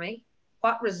marketing journey,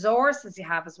 what resources you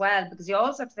have as well, because you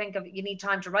also have to think of, you need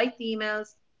time to write the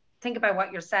emails, think about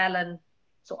what you're selling.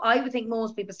 So I would think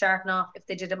most people starting off, if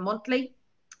they did it monthly,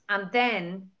 and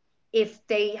then if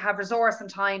they have resource and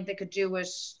time, they could do it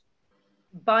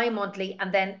bi-monthly,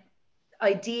 and then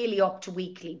ideally up to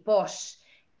weekly. But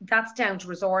that's down to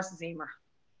resources, Emer.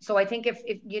 So I think if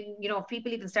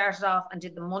people even started off and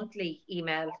did the monthly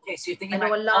email, okay, so you're thinking, I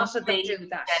know a lot of them do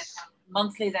that.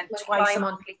 Monthly, then twice a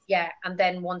month. Yeah, and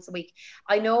then once a week.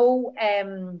 I know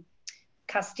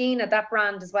Castina, that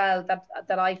brand as well,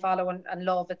 that I follow and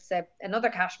love, it's another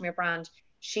cashmere brand.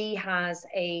 She has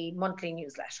a monthly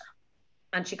newsletter,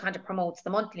 and she kind of promotes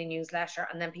the monthly newsletter,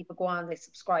 and then people go on, they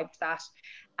subscribe to that,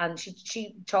 and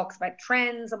she talks about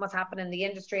trends and what's happening in the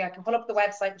industry. I can pull up the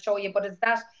website and show you, but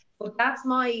that's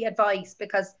my advice,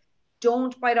 because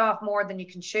don't bite off more than you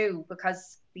can chew,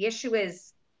 because the issue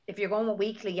is, if you're going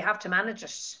weekly, you have to manage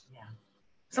it. Yeah.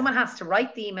 Someone has to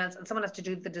write the emails, and someone has to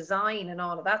do the design and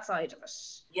all of that side of it.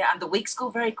 Yeah, and the weeks go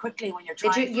very quickly when you're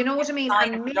trying. You know what I mean?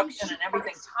 And production and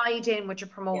everything it's tied in with your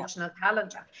promotional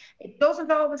calendar. It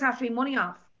doesn't always have to be money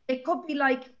off. It could be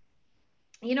like,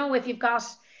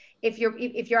 if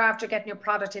you're after getting your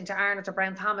product into Arnott or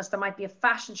Brown Thomas, there might be a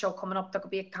fashion show coming up. There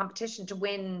could be a competition to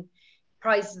win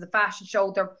prizes at the fashion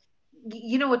show.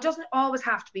 It doesn't always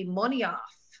have to be money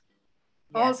off.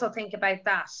 Yes. Also think about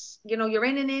that. You're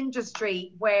in an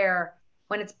industry where,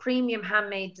 when it's premium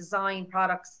handmade design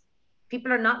products,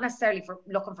 people are not necessarily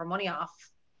looking for money off.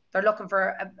 They're looking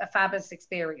for a fabulous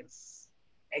experience.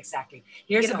 Exactly.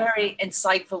 Here's a very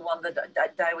insightful one that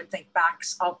I would think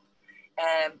backs up,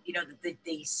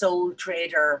 the sole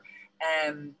trader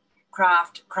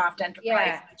craft enterprise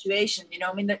Yeah. situation. You know,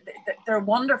 I mean, they're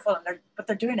wonderful, and but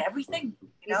they're doing everything.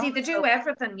 You see, they do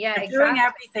everything. Yeah, they're exactly. doing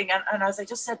everything, and as I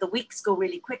just said, the weeks go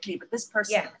really quickly. But this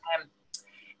person,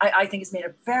 I think, has made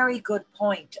a very good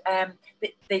point.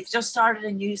 They've just started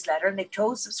a newsletter, and they've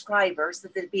told subscribers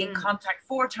that they'll be in contact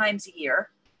 4 times a year.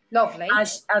 Lovely.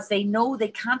 As they know they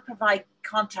can't provide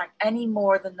contact any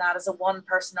more than that as a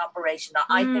one-person operation. Now,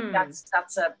 I think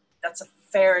that's a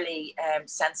fairly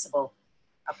sensible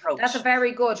approach. That's a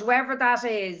very good. Whoever that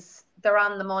is, they're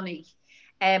on the money.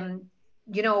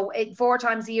 You know, 4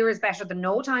 times a year is better than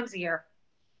no times a year,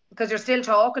 because you're still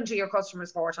talking to your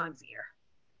customers 4 times a year.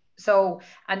 So,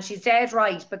 and she's dead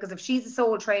right, because if she's a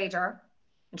sole trader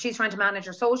and she's trying to manage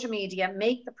her social media,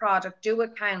 make the product, do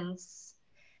accounts,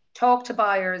 talk to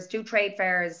buyers, do trade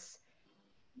fairs,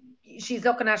 she's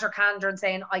looking at her calendar and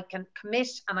saying, I can commit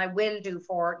and I will do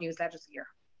 4 newsletters a year.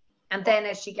 And then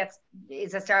as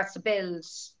it starts to build,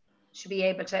 she'll be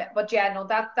able to. But yeah, no,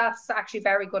 that's actually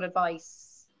very good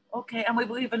advice. Okay, and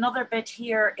we have another bit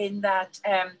here in that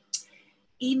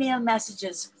email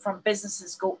messages from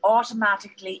businesses go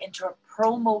automatically into a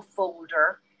promo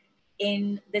folder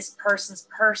in this person's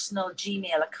personal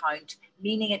Gmail account,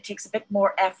 meaning it takes a bit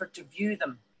more effort to view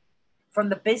them. From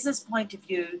the business point of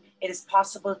view, it is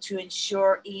possible to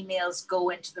ensure emails go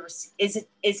into the,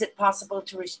 is it possible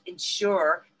to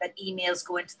ensure that emails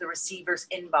go into the receiver's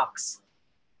inbox?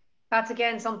 That's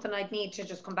again something I'd need to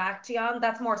just come back to you on.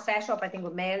 That's more set up, I think,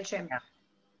 with MailChimp.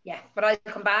 Yeah, but I'll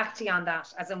come back to you on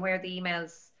that, as in where the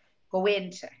emails go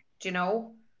into, do you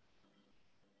know?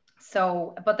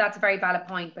 So, but that's a very valid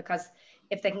point, because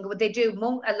if they can go,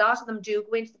 a lot of them do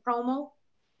go into the promo,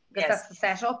 because that's the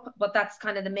setup, but that's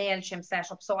kind of the MailChimp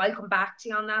setup. So I'll come back to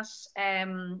you on that,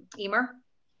 Emer.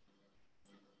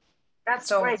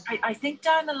 That's great. I think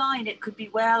down the line, it could be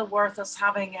well worth us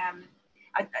having,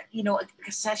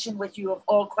 a session with you of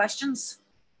all questions.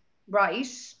 Right.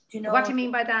 Do you know what do you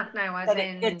mean by that now? As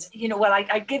in,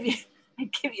 I give you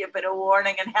a bit of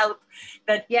warning and help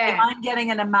that if I'm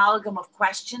getting an amalgam of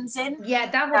questions in. Yeah,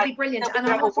 that would be brilliant. And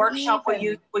have a workshop where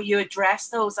you address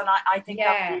those, and I think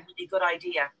that would be a really good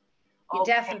idea. Okay.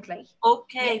 Definitely.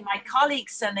 Okay, my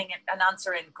colleague's sending an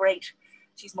answer in. Great.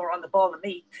 She's more on the ball than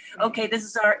me. Okay, this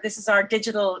is our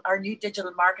new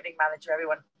digital marketing manager,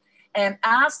 everyone.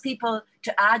 Ask people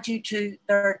to add you to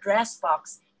their address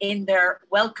box in their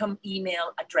welcome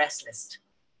email address list.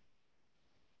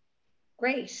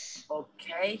 Great.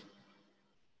 Okay.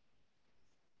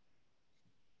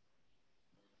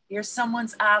 Here's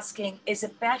someone's asking, is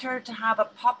it better to have a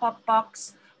pop-up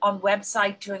box on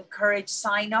website to encourage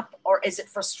sign up, or is it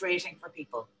frustrating for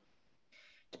people?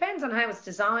 Depends on how it's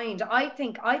designed. I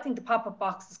think the pop-up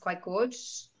box is quite good.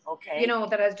 Okay. You know,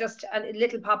 that is just a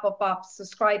little pop-up box,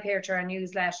 subscribe here to our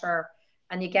newsletter,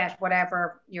 and you get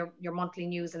whatever your monthly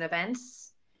news and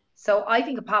events. So I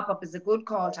think a pop-up is a good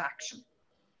call to action.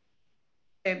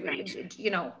 Great. You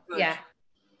know, good.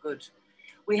 Good.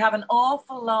 We have an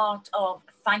awful lot of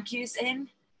thank yous in.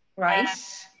 Right.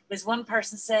 There's one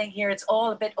person saying here, it's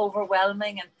all a bit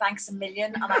overwhelming and thanks a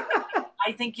million. And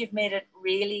I think you've made it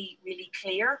really, really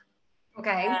clear.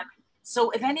 Okay.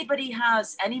 So if anybody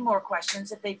has any more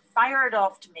questions, if they fire it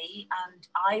off to me, and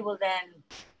I will then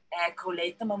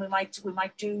collate them, and we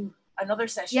might do another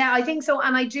session. Yeah, I think so.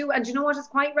 And I do. And you know what? It's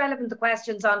quite relevant, the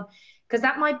questions on, because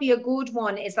that might be a good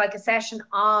one. It's like a session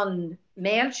on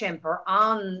MailChimp or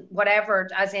on whatever,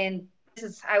 as in, this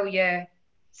is how you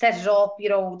set it up, you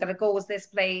know, that it goes this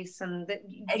place, and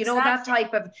you know, that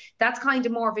type of, that's kind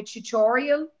of more of a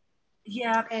tutorial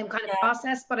kind of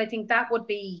process. But I think that would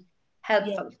be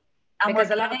helpful,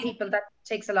 because a lot of people, that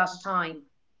takes a lot of time.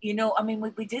 You know, I mean,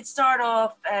 we did start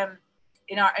off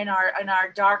in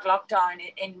our dark lockdown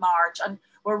in March, and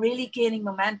we're really gaining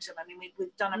momentum. I mean,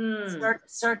 we've done a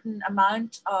certain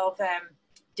amount of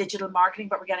digital marketing,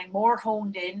 but we're getting more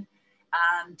honed in.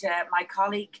 And my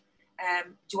colleague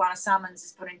Joanna Salmons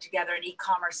is putting together an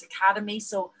e-commerce academy,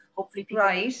 so hopefully people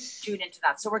tune into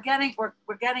that. So we're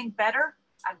getting better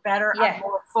and better and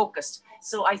more focused.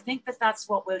 So I think that's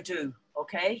what we'll do.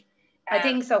 Okay. I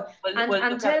think so.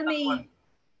 We'll tell me,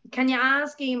 can you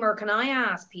ask him, or can I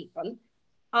ask people,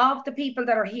 of the people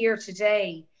that are here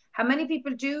today, how many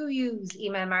people do use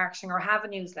email marketing or have a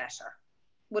newsletter?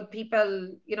 Would people,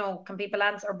 you know, can people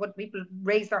answer, or would people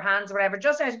raise their hands or whatever,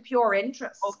 just out of pure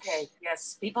interest? Okay,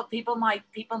 yes. People might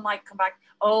come back.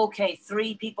 Okay,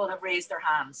 3 people have raised their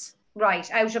hands. Right,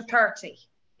 out of 30.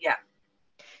 Yeah.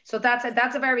 So that's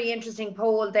a very interesting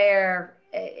poll there,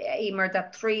 Emer,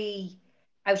 that 3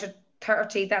 out of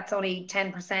 30, that's only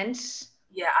 10%.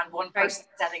 Yeah, and one person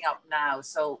setting up now.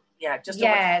 So yeah, just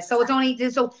so it's only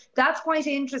so that's quite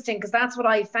interesting because that's what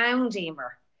I found,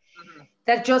 Emer.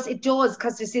 That it does,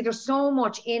 because you see there's so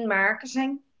much in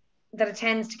marketing that it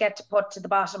tends to get to put to the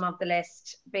bottom of the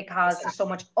list because there's so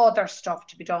much other stuff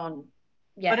to be done.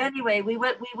 Yeah. But anyway, we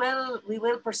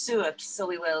will pursue it. So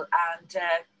we will, and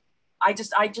I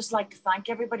just like to thank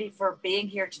everybody for being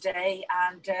here today,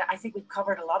 and I think we've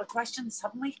covered a lot of questions,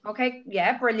 haven't we? Okay,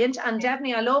 yeah, brilliant, and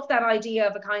definitely I love that idea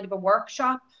of a kind of a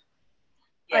workshop,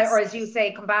 or as you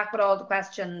say, come back with all the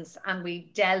questions and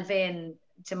we delve in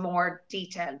to more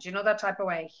detail. Do you know, that type of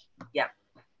way? Yeah.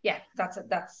 Yeah, that's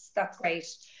great.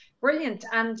 Brilliant.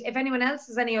 And if anyone else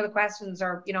has any other questions,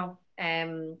 or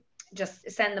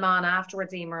just send them on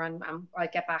afterwards, Emer, and I'll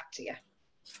get back to you.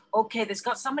 Okay, there's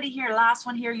got somebody here. Last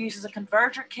one here uses a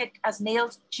converter kit as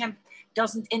MailChimp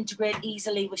doesn't integrate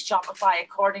easily with Shopify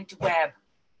according to Web.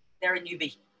 They're a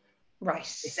newbie. Right.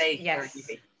 They say they're a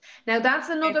newbie. Now that's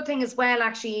another thing as well,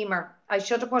 actually, Emer. I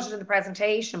should have put it in the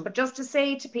presentation, but just to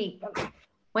say to people,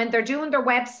 when they're doing their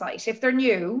website, if they're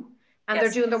new and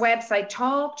they're doing their website,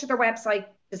 talk to their website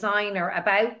designer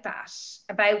about that,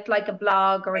 about like a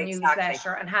blog or a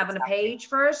newsletter, and having a page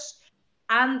for it,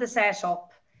 and the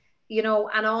setup, you know,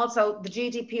 and also the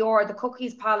GDPR, the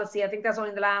cookies policy. I think that's only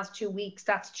in the last 2 weeks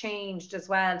that's changed as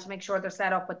well, to make sure they're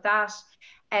set up with that.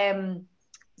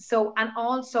 So, and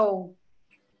also,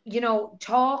 you know,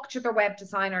 talk to their web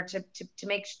designer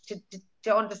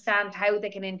to understand how they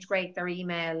can integrate their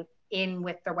email in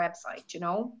with their website, you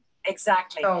know?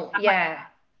 Exactly. So, yeah.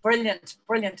 Brilliant,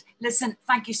 brilliant. Listen,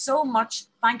 thank you so much.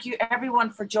 Thank you everyone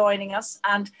for joining us.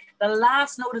 And the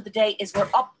last note of the day is we're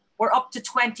up to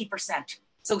 20%.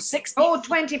 So 60. Oh,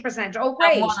 20%. Oh,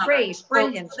 great.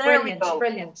 Brilliant.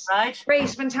 Right? Great,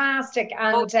 fantastic.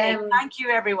 And thank you,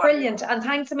 everyone. Brilliant. And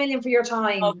thanks a million for your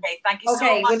time. Okay, thank you so much.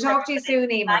 Okay, we'll talk to you soon,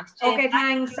 Emer. Okay,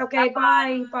 thanks. Okay,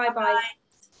 bye. Bye.